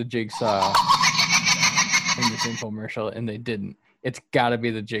beat up the jigsaw in this infomercial, and they didn't. It's got to be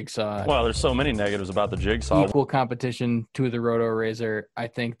the jigsaw. Well, there's so many negatives about the jigsaw. Equal competition to the Roto Razor. I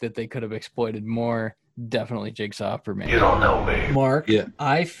think that they could have exploited more. Definitely jigsaw for me. You don't know me. Mark,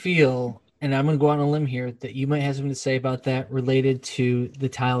 I feel, and I'm going to go out on a limb here, that you might have something to say about that related to the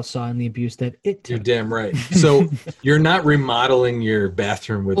tile saw and the abuse that it took. You're damn right. So you're not remodeling your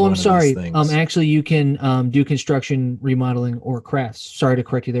bathroom with one I'm sorry. of these things. Actually, you can do construction, remodeling, or crafts. Sorry to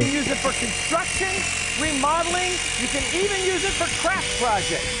correct you there. You use it for construction, remodeling. You can even use it for craft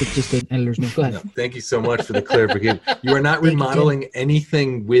projects. It's just an editor's note. Go ahead. No, thank you so much for the clarification. You are not remodeling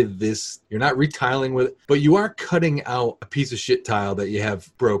anything with this. You're not retiling with it, but you are cutting out a piece of shit tile that you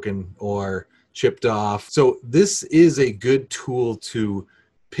have broken or chipped off. So this is a good tool to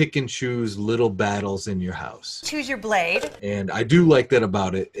pick and choose little battles in your house. Choose your blade. And I do like that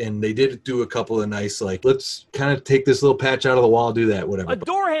about it. And they did do a couple of nice, like, let's kind of take this little patch out of the wall, do that, whatever. A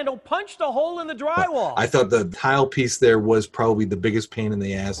door handle punched a hole in the drywall. I thought the tile piece there was probably the biggest pain in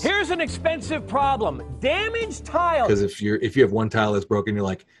the ass. Here's an expensive problem. Damaged tile. Because if you have one tile that's broken, you're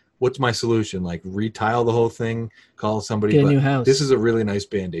like, what's my solution? Like retile the whole thing, call somebody. Get a new house. This is a really nice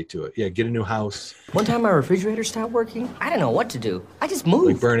Band-Aid to it. Yeah, get a new house. One time my refrigerator stopped working. I didn't know what to do. I just moved.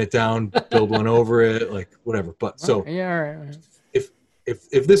 Like burn it down, build one over it, like whatever. But so yeah, all right.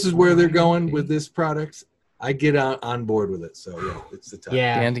 If this is where they're going with this product, I get on board with it. So yeah, it's the time.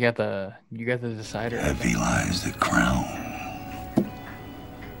 Yeah. Dan's got the decider. Heavy lies the crown.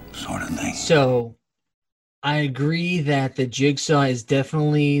 Sort of thing. So I agree that the jigsaw is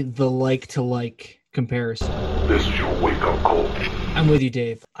definitely the like-to-like comparison. This is your wake-up call. I'm with you,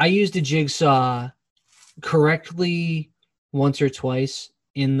 Dave. I used a jigsaw correctly once or twice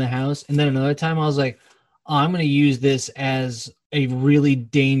in the house, and then another time I was like, oh, I'm going to use this as a really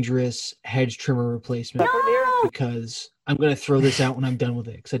dangerous hedge trimmer replacement because I'm going to throw this out when I'm done with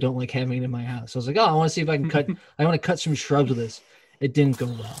it because I don't like having it in my house. I was like, oh, I want to see if I can I want to cut some shrubs with this. It didn't go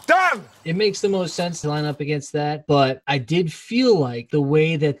well. Done! It makes the most sense to line up against that, but I did feel like the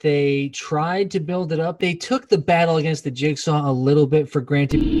way that they tried to build it up, they took the battle against the jigsaw a little bit for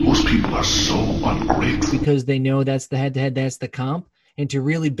granted. Most people are so ungrateful. Because they know that's the head-to-head, that's the comp. And to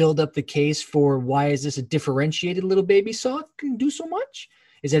really build up the case for why is this a differentiated little baby saw can do so much,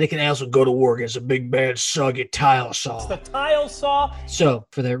 is that it can also go to war against a big, bad, soggy tile saw. It's the tile saw. So,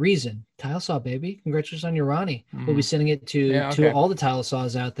 for that reason, tile saw, baby. Congratulations on your Ronnie. We'll be sending it to all the tile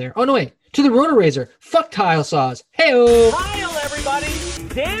saws out there. Oh, no, wait. To the Roto Razor. Fuck tile saws. Hey-o. Tile, everybody.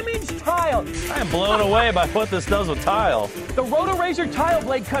 everybody. Damaged tile. I am blown away by what this does with tile. The RotoRazor tile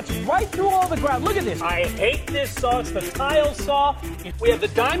blade cuts right through all the ground. Look at this. I hate this saw. It's the tile saw. We have the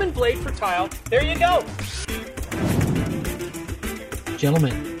diamond blade for tile. There you go.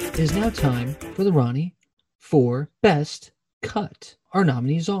 Gentlemen, it is now time for the Ronnie for Best Cut. Our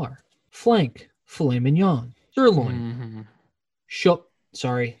nominees are flank, filet mignon, sirloin,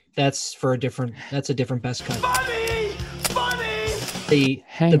 sorry, that's a different best cut. Funny!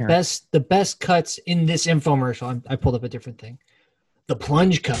 The best cuts in this infomercial. I pulled up a different thing. The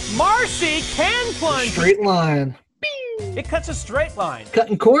plunge cut. Marcy can plunge. Straight line. Bing! It cuts a straight line.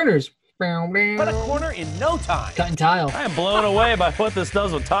 Cutting corners. Cut a corner in no time. Cutting tile. I am blown away by what this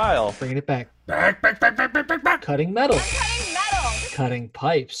does with tile. Bringing it back. Cutting metal. Cutting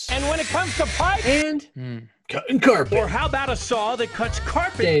pipes. And when it comes to pipes. And cutting carpet. Or how about a saw that cuts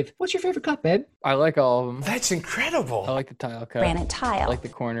carpet? Dave, what's your favorite cut, babe? I like all of them. That's incredible. I like the tile cut. Granite tile. I like the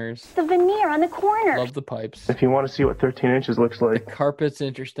corners. The veneer on the corner. Love the pipes. If you want to see what 13 inches looks like. The carpet's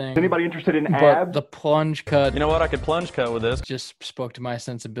interesting. Is anybody interested in But abs? the plunge cut. You know what? I could plunge cut with this. Just spoke to my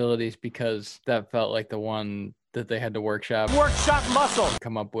sensibilities because that felt like the one that they had to workshop muscle.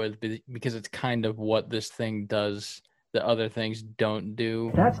 Come up with, because it's kind of what this thing does that other things don't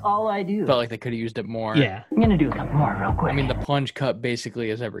do. That's all I do. Felt like they could have used it more. Yeah. I'm gonna do a couple more real quick. I mean, the plunge cut basically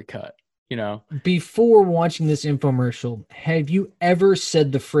is every cut, you know? Before watching this infomercial, have you ever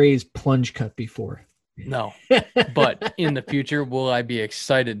said the phrase plunge cut before? No. But in the future, will I be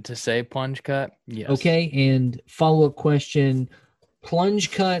excited to say plunge cut? Yes. Okay, and follow-up question,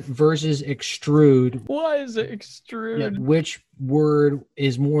 plunge cut versus extrude. Why is it extrude? Which word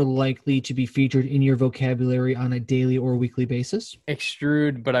is more likely to be featured in your vocabulary on a daily or weekly basis?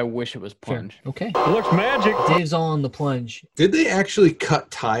 Extrude, but I wish it was plunge. Fair. Okay. It looks magic. Dave's all on the plunge. Did they actually cut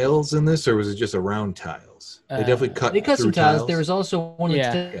tiles in this, or was it just around tiles? They definitely cut. They cut some through tiles. There was also one of the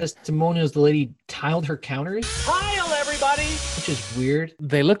Yeah. testimonials. The lady tiled her counters, Tile, everybody. which is weird.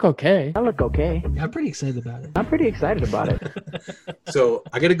 They look okay. I look okay. I'm pretty excited about it. I'm pretty excited about it. So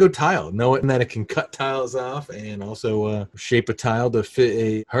I got to go tile, knowing that it can cut tiles off and also shape a tile to fit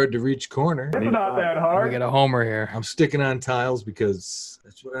a hard-to-reach corner. It's not that We hard. got a homer here. I'm sticking on tiles because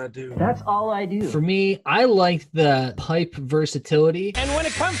that's what I do. That's all I do. For me, I like the pipe versatility. And when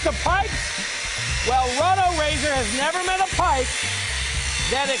it comes to pipes, well, RotoRazor has never met a pipe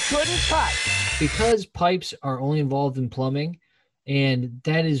that it couldn't cut. Because pipes are only involved in plumbing, and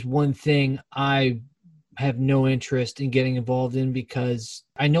that is one thing I have no interest in getting involved in because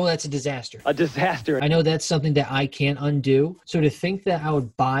I know that's a disaster. A disaster. I know that's something that I can't undo. So to think that I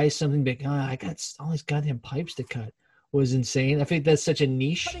would buy something big, I got all these goddamn pipes to cut was insane. I think that's such a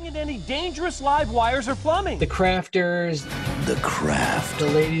niche. Cutting into any dangerous live wires or plumbing. The crafters, the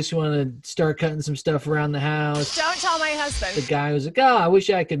ladies who want to start cutting some stuff around the house. Don't tell my husband. The guy who's like, I wish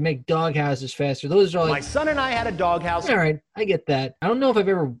I could make dog houses faster. Those are all My like, son and I had a doghouse. all right, I get that. I don't know if I've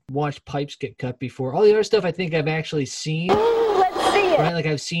ever watched pipes get cut before. All the other stuff I think I've actually seen. Let's see it. Right? Like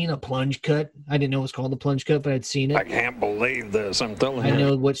I've seen a plunge cut. I didn't know it was called a plunge cut, but I'd seen it. I can't believe this. I'm telling I you.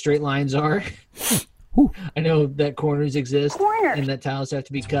 know what straight lines are. I know that corners exist and that tiles have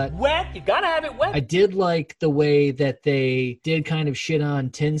to be cut. Wet, you gotta have it wet. I did like the way that they did kind of shit on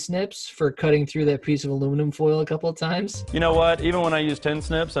tin snips for cutting through that piece of aluminum foil a couple of times. You know what? Even when I use tin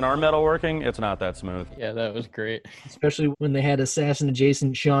snips and our metalworking, it's not that smooth. Yeah, that was great. Especially when they had assassin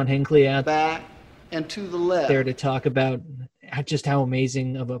adjacent Sean Hinckley out Back and to the left. there to talk about just how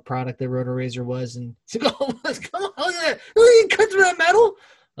amazing of a product the RotoRazor was. And it's like, oh, come on, look at that. Look, he cuts through that metal.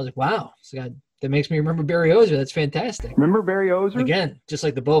 I was like, wow. So that makes me remember Barry Ozer. That's fantastic. Remember Barry Ozer? Again, just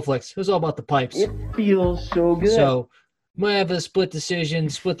like the Bowflex. It was all about the pipes. It feels so good. So we might have a split decision,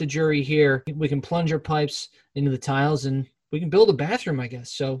 split the jury here. We can plunge our pipes into the tiles and we can build a bathroom, I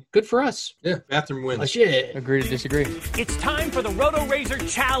guess. So good for us. Yeah, bathroom wins. Oh, shit. Agree to disagree. It's time for the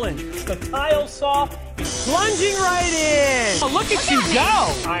RotoRazor challenge. The tile saw is plunging right in. Oh, look at you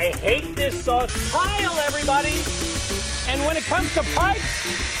go. I hate this saw. Tile, everybody. And when it comes to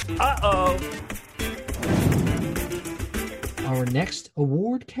pipes, uh-oh. Our next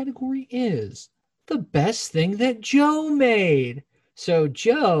award category is the best thing that Joe made. So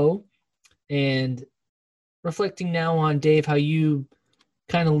Joe, and reflecting now on Dave, how you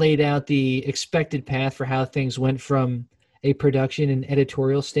kind of laid out the expected path for how things went from a production and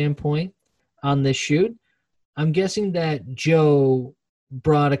editorial standpoint on this shoot, I'm guessing that Joe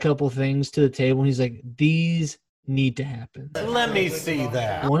brought a couple things to the table and he's like, these need to happen. Let me see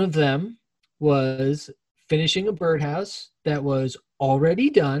that. One of them was finishing a birdhouse that was already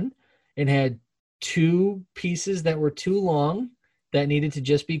done and had two pieces that were too long that needed to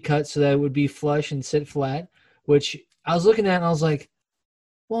just be cut so that it would be flush and sit flat, which I was looking at it and I was like,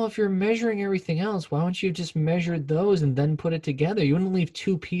 well, if you're measuring everything else, why wouldn't you just measure those and then put it together? You wouldn't leave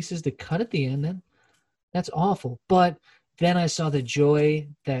 2 pieces to cut at the end. That's awful. But then I saw the joy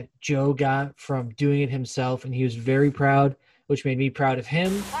that Joe got from doing it himself, and he was very proud, which made me proud of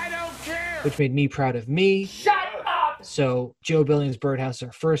him. I don't care. Which made me proud of me. Shut up! So Joe Billings Birdhouse,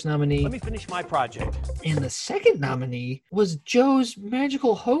 our first nominee. Let me finish my project. And the second nominee was Joe's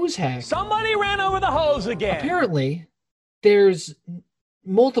magical hose hack. Somebody ran over the hose again. Apparently, there's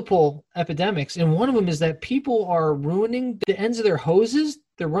multiple epidemics, and one of them is that people are ruining the ends of their hoses.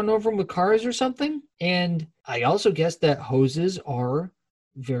 They're running over them with cars or something. And I also guess that hoses are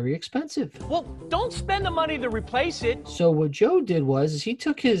very expensive. Well, don't spend the money to replace it. So what Joe did was he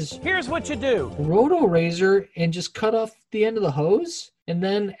took his Here's what you do. roto razor and just cut off the end of the hose, and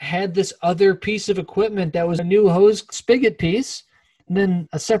then had this other piece of equipment that was a new hose spigot piece, and then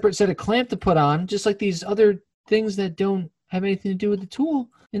a separate set of clamp to put on, just like these other things that don't have anything to do with the tool.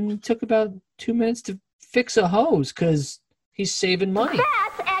 And it took about 2 minutes to fix a hose because he's saving money.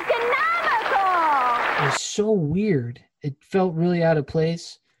 That's economical! It was so weird. It felt really out of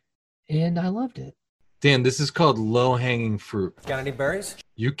place, and I loved it. Dan, this is called low-hanging fruit. Got any berries?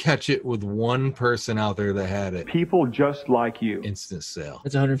 You catch it with one person out there that had it. People just like you. Instant sale.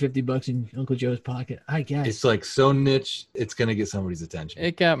 That's $150 in Uncle Joe's pocket, I guess. It's like so niche, it's going to get somebody's attention.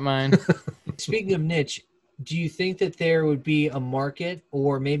 It got mine. Speaking of niche, do you think that there would be a market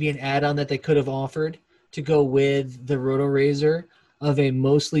or maybe an add-on that they could have offered to go with the Roto Razor of a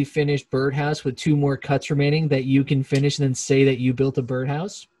mostly finished birdhouse with 2 more cuts remaining that you can finish and then say that you built a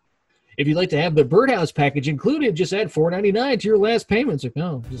birdhouse? If you'd like to have the birdhouse package included, just add $4.99 to your last payment. It's like,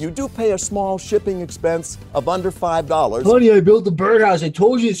 no. You do pay a small shipping expense of under $5. Honey, I built the birdhouse. I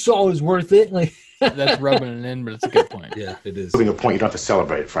told you salt was worth it. Like, That's rubbing it in, but it's a good point. Yeah, it is. Proving a point, you don't have to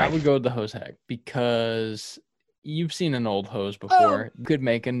celebrate, I Frank. would go with the hose hack because you've seen an old hose before. You could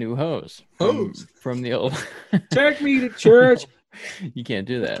make a new hose from the old. Take me to church. You can't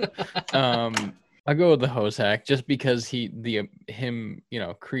do that. I'll go with the hose hack just because him,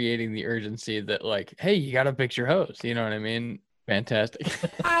 creating the urgency that like, hey, you got to fix your hose. You know what I mean? Fantastic.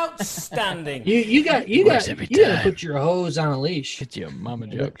 Outstanding. You got to put your hose on a leash. Get you a mama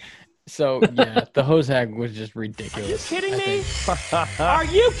joke. So yeah, the hose hack was just ridiculous. Are you kidding me? Are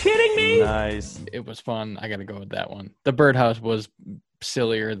you kidding me? Nice. It was fun. I got to go with that one. The birdhouse was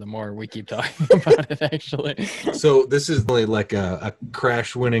sillier the more we keep talking about it, actually. So this is really like a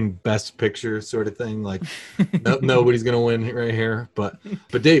crash winning best picture sort of thing. Like nobody's gonna win right here. But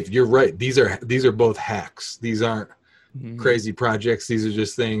Dave, you're right. These are both hacks. These aren't crazy projects. These are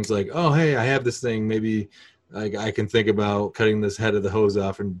just things like, oh hey, I have this thing. Maybe I can think about cutting this head of the hose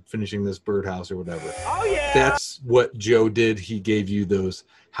off and finishing this birdhouse or whatever. Oh yeah. That's what Joe did. He gave you those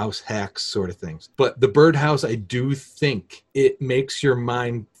house hacks sort of things. But the birdhouse, I do think it makes your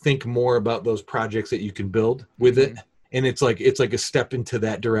mind think more about those projects that you can build with it. And it's like a step into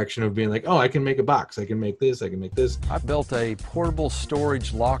that direction of being like, oh, I can make a box. I can make this. I can make this. I built a portable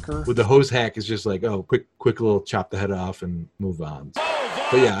storage locker. With the hose hack, it's just like, oh, quick little chop the head off and move on.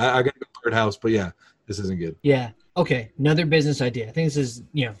 But yeah, I got the birdhouse, but yeah, this isn't good. Yeah. Okay. Another business idea. I think this is,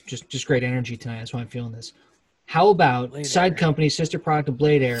 just great energy tonight. That's why I'm feeling this. How about Blade side Air. company, sister product of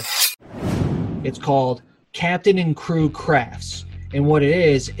Blade Air? It's called Captain and Crew Crafts. And what it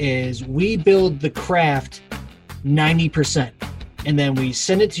is we build the craft 90%. And then we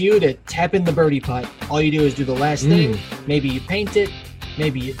send it to you to tap in the birdie putt. All you do is do the last thing. Maybe you paint it.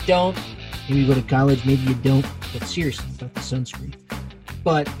 Maybe you don't. Maybe you go to college. Maybe you don't. But seriously, about the sunscreen.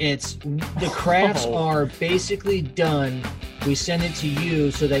 But the crafts are basically done. We send it to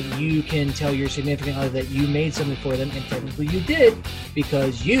you so that you can tell your significant other that you made something for them, and technically you did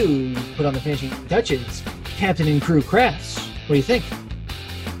because you put on the finishing touches. Captain and Crew Crafts. What do you think?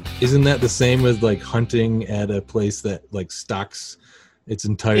 Isn't that the same as like hunting at a place that like stocks its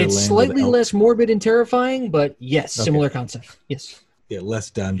entire land? It's slightly less morbid and terrifying, but yes, Okay. similar concept. Yes. Yeah,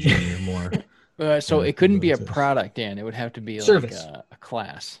 less Don Jr., more. So it couldn't be a product, Dan. It would have to be like Service. a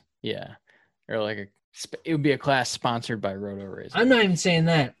class. Yeah. Or like it would be a class sponsored by Roto Razor. I'm not even saying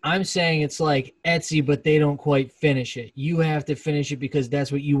that. I'm saying it's like Etsy, but they don't quite finish it. You have to finish it because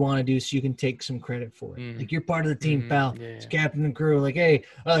that's what you want to do so you can take some credit for it. Like you're part of the team, pal. Yeah. It's Captain and Crew. Like, hey,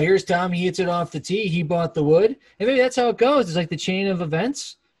 here's Tom. He hits it off the tee. He bought the wood. And maybe that's how it goes. It's like the chain of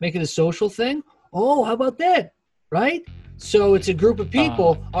events. Make it a social thing. Oh, how about that? Right? So it's a group of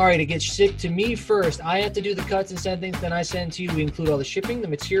people. All right, it gets shipped to me first. I have to do the cuts and send things. Then I send to you. We include all the shipping, the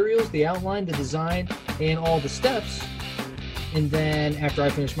materials, the outline, the design, and all the steps. And then after I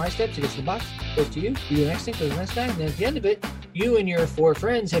finish my steps, it gets to the box, goes to you. You do the next thing, goes to the next guy. And then at the end of it, you and your 4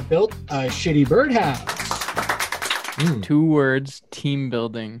 friends have built a shitty birdhouse. 2 words, team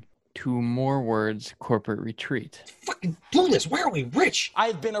building. 2 more words, corporate retreat. Fucking clueless. Why are we rich?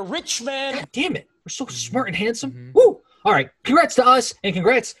 I've been a rich man. God damn it. We're so smart and handsome. Woo! All right. Congrats to us and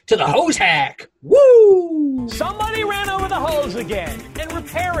congrats to the hose hack. Woo! Somebody ran over the hose again and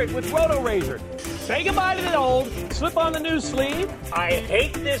repair it with RotoRazor. Say goodbye to the old, slip on the new sleeve. I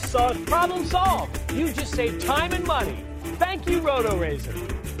hate this sauce. Problem solved. You just saved time and money. Thank you, RotoRazor.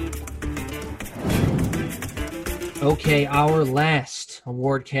 Okay, our last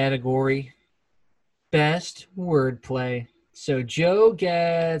award category, best wordplay. So Joe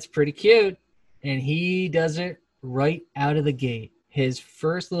gets pretty cute, and he does it right out of the gate. His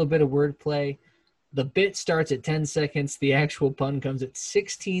first little bit of wordplay, the bit starts at 10 seconds. The actual pun comes at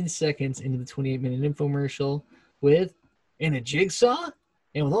 16 seconds into the 28-minute infomercial with, in a jigsaw?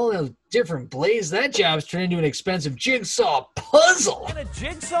 And with all those different blades, that job's turned into an expensive jigsaw puzzle. And a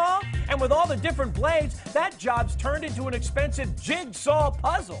jigsaw? And with all the different blades, that job's turned into an expensive jigsaw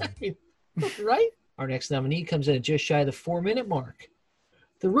puzzle. Right? Our next nominee comes in at just shy of the 4-minute mark.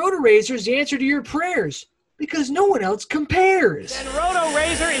 The RotoRazor is the answer to your prayers because no one else compares. And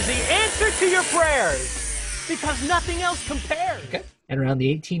RotoRazor is the answer to your prayers because nothing else compares. Okay. And around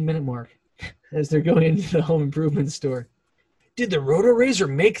the 18-minute mark, as they're going into the home improvement store. Did the RotoRazor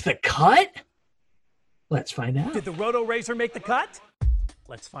make the cut? Let's find out. Did the RotoRazor make the cut?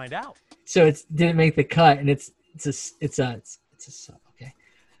 Let's find out. So it didn't make the cut, and it's okay.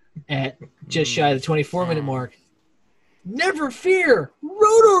 At just shy of the 24-minute mark. Never fear,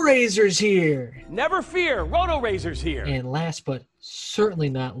 RotoRazor's here. Never fear, RotoRazor's here. And last but certainly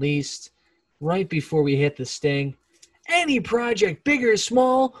not least, right before we hit the sting, any project, big or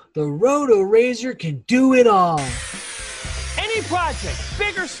small, the RotoRazor can do it all. Any project,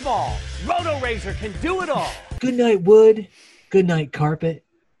 big or small, RotoRazor can do it all. Good night, wood. Good night, carpet.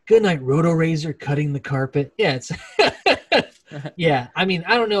 Good night, RotoRazor cutting the carpet. Yeah, it's yeah. I mean,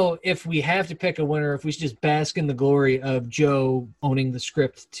 I don't know if we have to pick a winner, if we should just bask in the glory of Joe owning the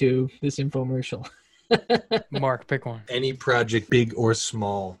script to this infomercial. Mark, pick one. Any project, big or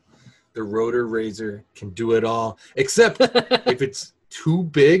small, the RotoRazor can do it all. Except if it's too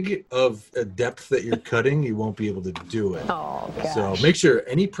big of a depth that you're cutting, you won't be able to do it. Oh, gosh. So make sure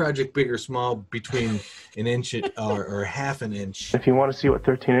any project, big or small, between an inch or half an inch. If you want to see what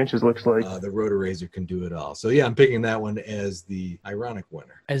 13 inches looks like, the RotoRazor can do it all. So yeah, I'm picking that one as the ironic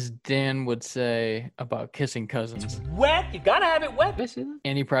winner. As Dan would say about kissing cousins. Wet, you gotta have it wet.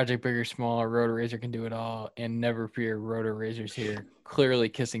 Any project, big or small, RotoRazor can do it all. And never fear, RotoRazor's here. Clearly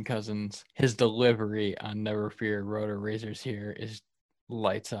kissing cousins. His delivery on never fear, RotoRazor's here is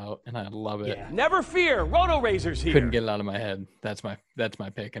lights out, and I love it. Yeah. Never fear, RotoRazor's here. Couldn't get it out of my head. That's my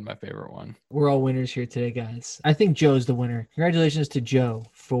pick and my favorite one. We're all winners here today, guys. I think Joe's the winner. Congratulations to Joe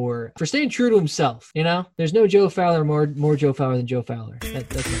for staying true to himself. You know, there's no Joe Fowler more Joe Fowler than Joe Fowler.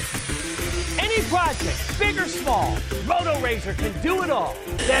 That's right. Any project, big or small, RotoRazor can do it all.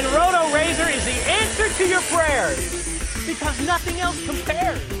 Then RotoRazor is the answer to your prayers because nothing else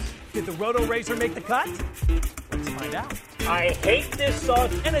compares. Did the RotoRazor make the cut? Let's find out. I hate this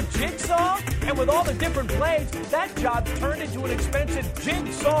sauce. And a jigsaw? And with all the different blades, that job turned into an expensive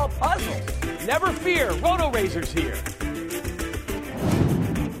jigsaw puzzle. Never fear, RotoRazor's here.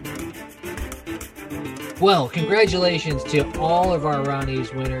 Well, congratulations to all of our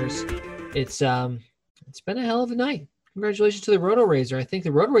Ronnie's winners. It's been a hell of a night. Congratulations to the RotoRazor. I think the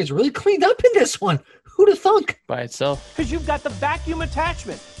RotoRazor really cleaned up in this one. Who'd have thunk? By itself. Because you've got the vacuum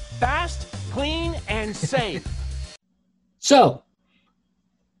attachment. Fast, clean, and safe. So,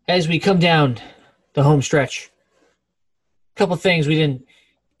 as we come down the home stretch, a couple things we didn't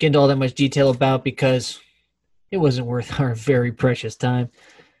get into all that much detail about because it wasn't worth our very precious time.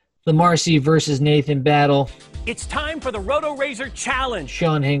 The Marcy versus Nathan battle. It's time for the RotoRazor Challenge.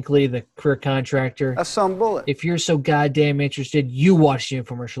 Sean Hinckley, the career contractor. That's some bullet. If you're so goddamn interested, you watch the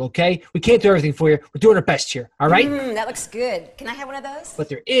infomercial, okay? We can't do everything for you. We're doing our best here, all right? That looks good. Can I have one of those? But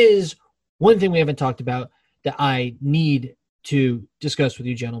there is one thing we haven't talked about that I need to discuss with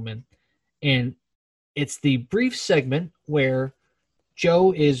you gentlemen. And it's the brief segment where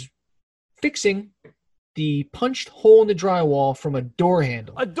Joe is fixing the punched hole in the drywall from a door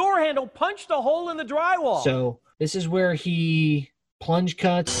handle. A door handle punched a hole in the drywall. So this is where he plunge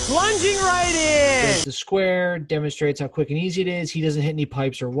cuts. Plunging right in. Does the square, demonstrates how quick and easy it is. He doesn't hit any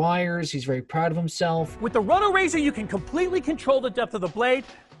pipes or wires. He's very proud of himself. With the RotoRazor, you can completely control the depth of the blade.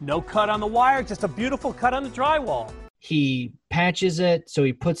 No cut on the wire, just a beautiful cut on the drywall. He patches it, so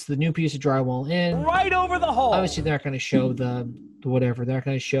he puts the new piece of drywall in. Right over the hole. Obviously, they're not going to show the whatever. They're not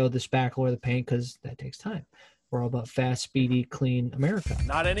going to show the spackle or the paint because that takes time. We're all about fast, speedy, clean America.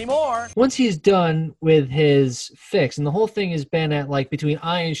 Not anymore. Once he's done with his fix, and the whole thing has been at like between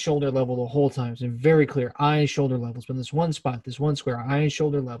eye and shoulder level the whole time. It's been very clear, eye and shoulder levels. But this one spot, this one square, eye and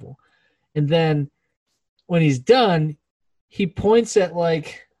shoulder level. And then when he's done, he points at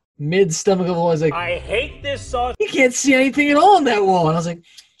like mid-stomach of the wall. I was like, I hate this sauce. You can't see anything at all on that wall. And I was like,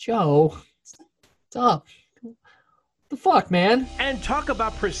 Joe, what's up? What the fuck, man? And talk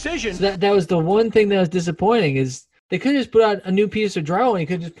about precision. So that was the one thing that was disappointing is they could just put out a new piece of drywall and he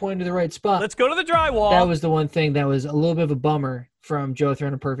could just point to the right spot. Let's go to the drywall. That was the one thing that was a little bit of a bummer from Joe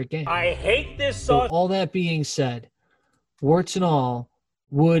throwing a perfect game. I hate this sauce. So all that being said, warts and all,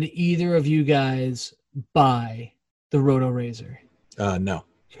 would either of you guys buy the Roto Razor? No.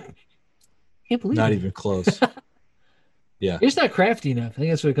 Can't believe Not it. even close. Yeah. You're just not crafty enough. I think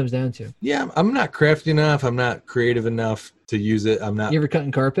that's what it comes down to. Yeah, I'm not crafty enough. I'm not creative enough to use it. I'm not. You ever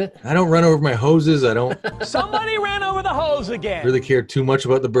cutting carpet? I don't run over my hoses. I don't Somebody ran over the hose again. really care too much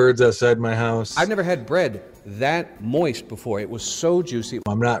about the birds outside my house. I've never had bread that moist before. It was so juicy.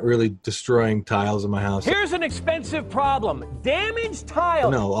 I'm not really destroying tiles in my house. Here's an expensive problem. Damaged tile.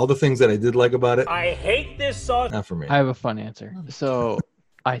 No, all the things that I did like about it, I hate this sauce. not for me. I have a fun answer. So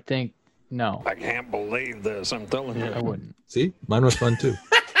I think no. I can't believe this. I'm telling you. I wouldn't. See? Mine was fun too.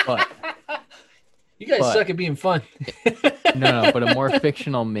 But You guys suck at being fun. no, but a more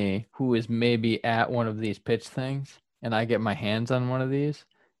fictional me who is maybe at one of these pitch things and I get my hands on one of these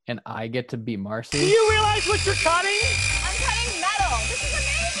and I get to be Marcy. Do you realize what you're cutting? I'm cutting metal. This is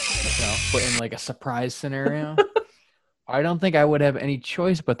amazing. You know, but in like a surprise scenario, I don't think I would have any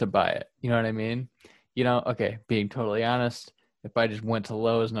choice but to buy it. You know what I mean? You know, okay, being totally honest, if I just went to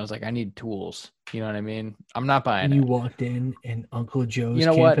Lowe's and I was like, I need tools, you know what I mean? I'm not buying And it. you walked in and Uncle Joe's You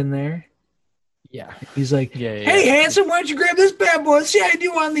know what? camping there. Yeah. He's like, Yeah. hey, handsome, why don't you grab this bad boy? See how you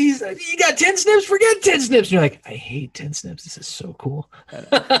do on these. You got 10 snips? Forget 10 snips. And you're like, I hate 10 snips. This is so cool.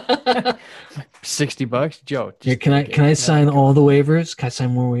 $60, Joe. Here, can I sign all the waivers? Can I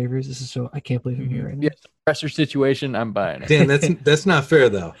sign more waivers? This is so, I can't believe I'm here right now. Yeah, suppressor situation, I'm buying it. Dan, that's not fair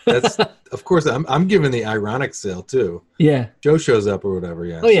though. That's of course I'm giving the ironic sale too. Yeah. Joe shows up or whatever.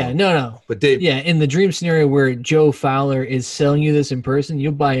 Yeah. Oh, yeah. No. But Dave, Yeah, in the dream scenario where Joe Fowler is selling you this in person,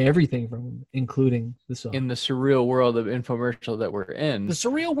 you'll buy everything from him, including the song. In the surreal world of infomercial that we're in, The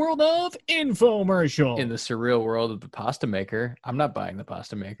surreal world of infomercial. in the surreal world of the pasta maker, I'm not buying the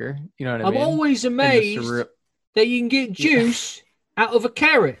pasta maker. You know what I I'm mean? always In the amazed surreal- that you can get juice out of a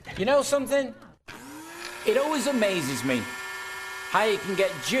carrot. You know something? It always amazes me how you can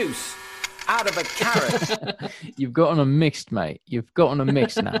get juice out of a carrot. You've gotten a mixed, mate. You've gotten a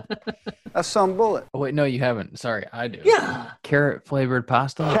mix now. That's some bullet. Oh, wait, no, you haven't. Sorry, I do. Yeah. Carrot flavored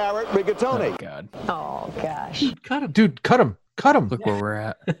pasta? Carrot rigatoni. Oh, God. Oh, gosh. Cut him. dude, cut him. Look where we're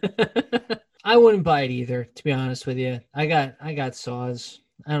at. I wouldn't buy it either, to be honest with you. I got saws.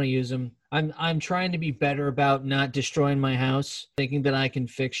 I don't use them. I'm trying to be better about not destroying my house, thinking that I can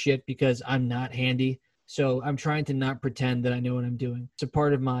fix shit because I'm not handy. So I'm trying to not pretend that I know what I'm doing. It's a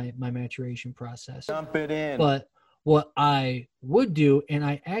part of my maturation process. Dump it in. But what I would do, and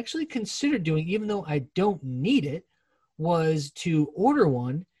I actually considered doing, even though I don't need it, was to order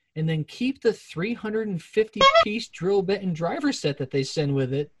one and then keep the 350-piece drill bit and driver set that they send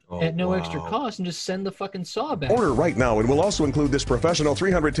with it at no extra cost and just send the fucking saw back. Order right now and we'll also include this professional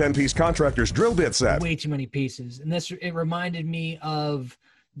 310-piece contractor's drill bit set. Way too many pieces. And it reminded me of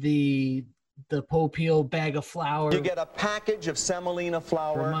the Popeil bag of flour. You get a package of semolina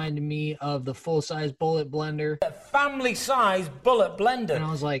flour. Reminded me of the full-size bullet blender. A family-size bullet blender. And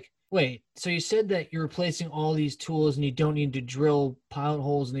I was like, wait, so you said that you're replacing all these tools and you don't need to drill pilot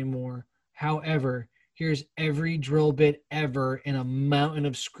holes anymore. However, here's every drill bit ever and a mountain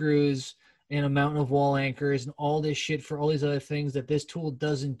of screws and a mountain of wall anchors and all this shit for all these other things that this tool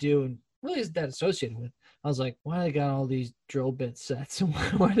doesn't do and really isn't that associated with. I was like, why do they got all these drill bit sets?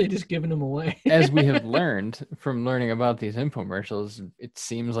 Why are they just giving them away? As we have learned from learning about these infomercials, it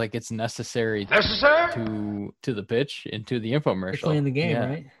seems like it's necessary to the pitch and to the infomercial. They're playing the game,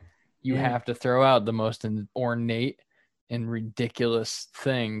 right? You Yeah. have to throw out the most ornate and ridiculous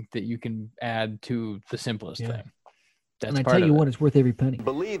thing that you can add to the simplest thing. That's and I part tell you of what, it. it's worth every penny.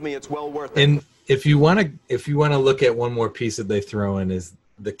 Believe me, it's well worth it. And if you want to look at one more piece that they throw in is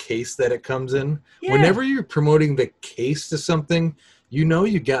the case that it comes in. Yeah. Whenever you're promoting the case to something, you know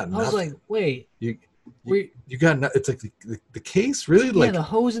you got nothing. I was like, wait. You got it's like the case really like the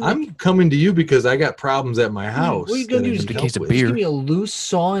hose and I'm coming to you because I got problems at my house. What are you gonna that do? I Just need just help with. give me a loose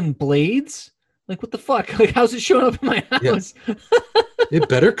saw and blades? Like what the fuck? Like how's it showing up in my house? Yeah. It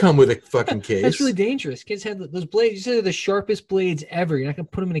better come with a fucking case. That's really dangerous. Kids have those blades. You said they're the sharpest blades ever. You're not gonna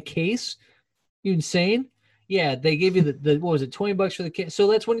put them in a case? You insane? Yeah, they gave you the what was it, $20 for the case?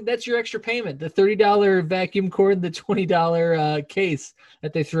 So that's your extra payment, the $30 vacuum cord, and the $20 case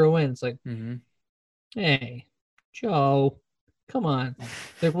that they throw in. It's like, hey, Joe, come on.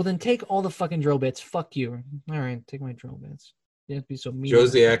 They're like, well, then take all the fucking drill bits. Fuck you. All right, take my drill bits. You have to be so mean.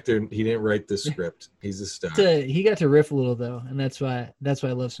 Joe's the actor. He didn't write the script. He's a star. He got to riff a little though, and that's why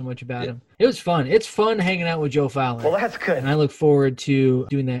I love so much about him. It was fun. It's fun hanging out with Joe Fowler. Well, that's good. And I look forward to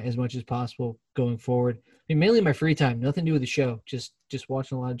doing that as much as possible going forward. I mean, mainly in my free time, nothing to do with the show. Just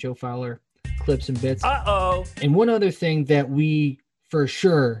watching a lot of Joe Fowler clips and bits. And one other thing that we for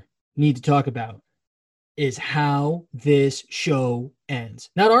sure need to talk about is how this show ends.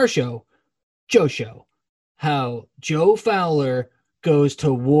 Not our show, Joe's show. How Joe Fowler goes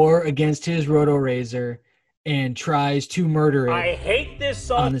to war against his Roto-Razor and tries to murder it. I hate this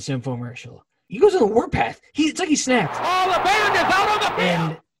song. On this infomercial. He goes on a warpath. It's like he snapped. Oh, the band is out on the field!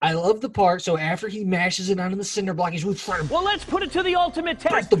 And I love the part. So after he mashes it onto the cinder block, he's trying to well, let's put it to the ultimate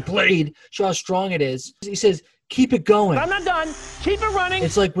test. break the blade, show how strong it is. He says, keep it going. I'm not done. Keep it running.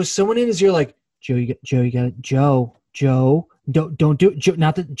 It's like with someone in his ear like, Joe, you got it. Joe, don't do it. Joe,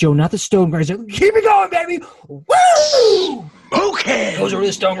 not the stone grinder. Keep it going, baby. Woo! Okay. Goes over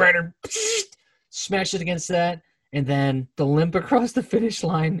the stone grinder, smashes it against that, and then the limp across the finish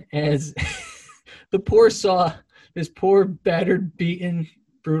line as the poor Saw, this poor battered, beaten,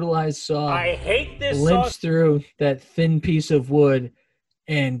 brutalized Saw. I hate this limps through that thin piece of wood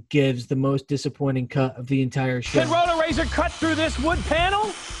and gives the most disappointing cut of the entire show. Can Roto-Razor cut through this wood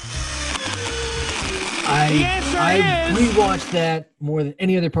panel? I rewatched that more than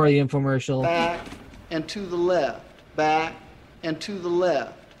any other part of the infomercial. Back and to the left. Back and to the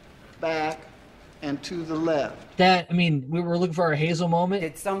left. Back and to the left. That, I mean, we were looking for our Hazel moment.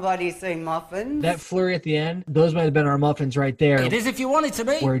 Did somebody say muffins? That flurry at the end, those might have been our muffins right there. It is if you want it to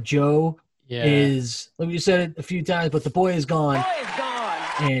be. Where Joe is, like you said it a few times, but the boy is gone.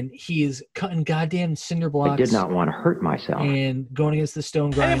 And he is cutting goddamn cinder blocks. I did not want to hurt myself. And going against the stone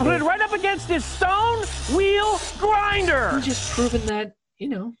grinder. And put it right up against his stone wheel grinder. He's just proving that,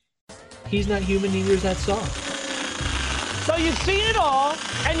 he's not human, neither is that Saw. So you've seen it all,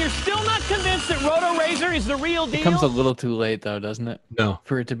 and you're still not convinced that Roto-Razor is the real deal? It comes a little too late, though, doesn't it? No.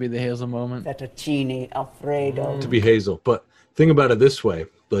 For it to be the Hazel moment. Fettuccine Alfredo. To be Hazel. But think about it this way.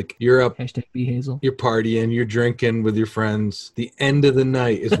 Like, you're up. #be Hazel. You're partying. You're drinking with your friends. The end of the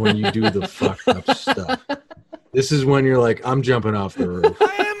night is when you do the fucked up stuff. This is when you're like, I'm jumping off the roof.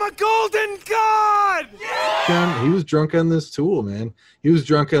 I am a golden god! John, he was drunk on this tool, man. He was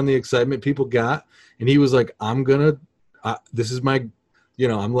drunk on the excitement people got. And he was like, this is my,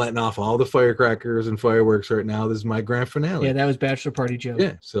 I'm letting off all the firecrackers and fireworks right now. This is my grand finale. Yeah, that was Bachelor Party Joe.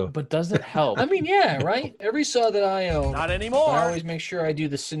 Yeah, so. But does it help? I mean, yeah, right? Every Saw that I own. Not anymore. I always make sure I do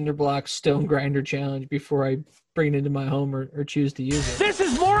the cinder block stone grinder challenge before I bring it into my home or choose to use it. This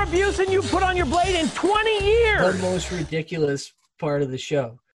is more abuse than you put on your blade in 20 years. The most ridiculous part of the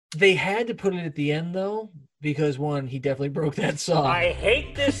show. They had to put it at the end, though, because one, he definitely broke that saw. I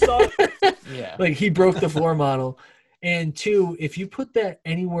hate this saw. Yeah. Like, he broke the floor model. And two, if you put that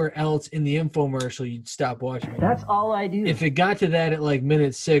anywhere else in the infomercial, you'd stop watching it. That's all I do. If it got to that at like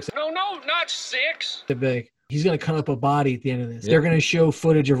minute 6. No, not 6. He's going to cut up a body at the end of this. Yep. They're going to show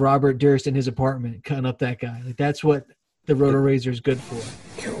footage of Robert Durst in his apartment cutting up that guy. Like, that's what the Roto-Razor is good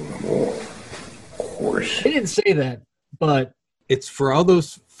for. Kill them all. Of course. They didn't say that, but it's for all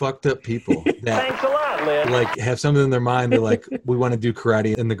those fucked up people that Thanks a lot, Lynn. like have something in their mind. They're like, we want to do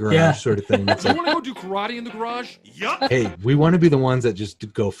karate in the garage sort of thing. It's You like, want to go do karate in the garage? Yup. hey, we want to be the ones that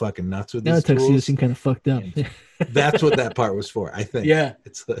just go fucking nuts with now these Tuxedo tools. seemed kind of fucked up. That's what that part was for, I think. Yeah.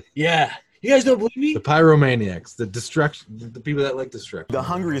 It's like, yeah. You guys don't believe me? the pyromaniacs, the destruction, the people that like destruction. The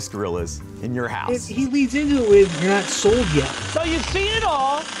hungriest gorillas in your house. He leads into it with, you're not sold yet. So you've seen it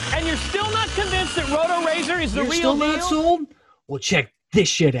all, and you're still not convinced that Roto-Razor is the You're real still deal? not sold? Well, check this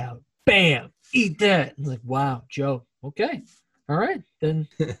shit out. Bam. Eat that. I'm like, wow, Joe. Okay. All right. Then.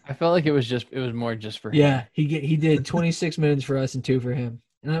 I felt like it was more just for him. Yeah. He did 26 minutes for us and 2 for him.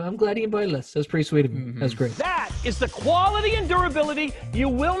 And I'm glad he invited us. That was pretty sweet of him. That's great. That is the quality and durability you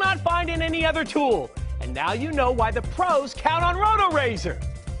will not find in any other tool. And now you know why the pros count on Roto-Razor.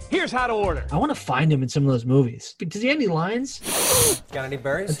 Here's how to order. I want to find him in some of those movies. Does he have any lines? Got any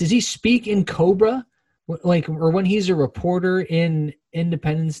berries? Does he speak in Cobra? Like, or when he's a reporter in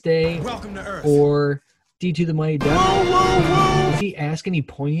Independence Day? Welcome to Earth. Or D2 the Mighty Ducks? Whoa. Does he ask any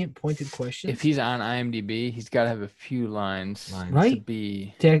pointed questions? If he's on IMDb, he's got to have a few lines. Right? To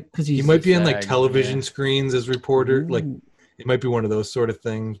be... Because he might be on like Zag, television yeah. screens as reporter. Like, it might be one of those sort of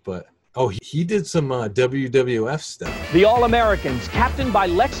things, but Oh, he did some WWF stuff. The All-Americans, captained by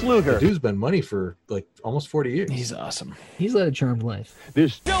Lex Luger. The dude's been money for like almost 40 years. He's awesome. He's led a charmed life.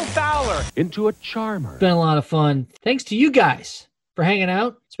 There's Bill Fowler. Into a charmer. It's been a lot of fun. Thanks to you guys for hanging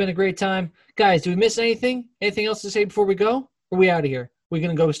out. It's been a great time. Guys, do we miss anything? Anything else to say before we go? Or are we out of here? We're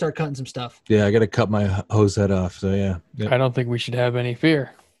going to go start cutting some stuff. Yeah, I got to cut my hose head off. So, yeah. I don't think we should have any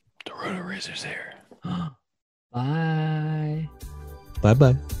fear. The Roto Razor's here. Bye.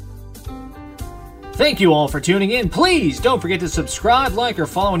 Bye-bye. Thank you all for tuning in. Please don't forget to subscribe, like, or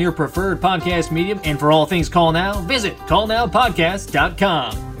follow on your preferred podcast medium. And for all things Call Now, visit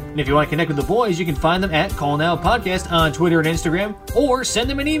callnowpodcast.com. And if you want to connect with the boys, you can find them at Call Now Podcast on Twitter and Instagram, or send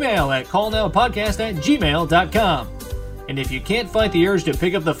them an email at callnowpodcast@gmail.com. And if you can't fight the urge to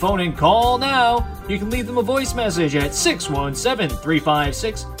pick up the phone and call now, you can leave them a voice message at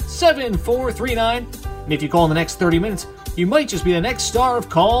 617-356-7439. And if you call in the next 30 minutes, you might just be the next star of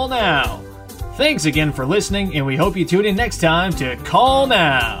Call Now. Thanks again for listening, and we hope you tune in next time to Call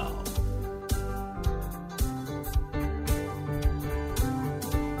Now.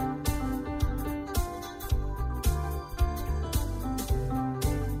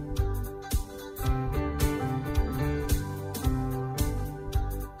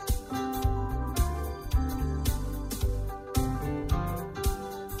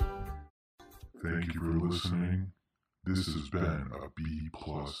 Thank you for listening. This has been a B+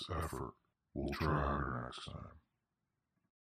 effort. We'll try harder next time.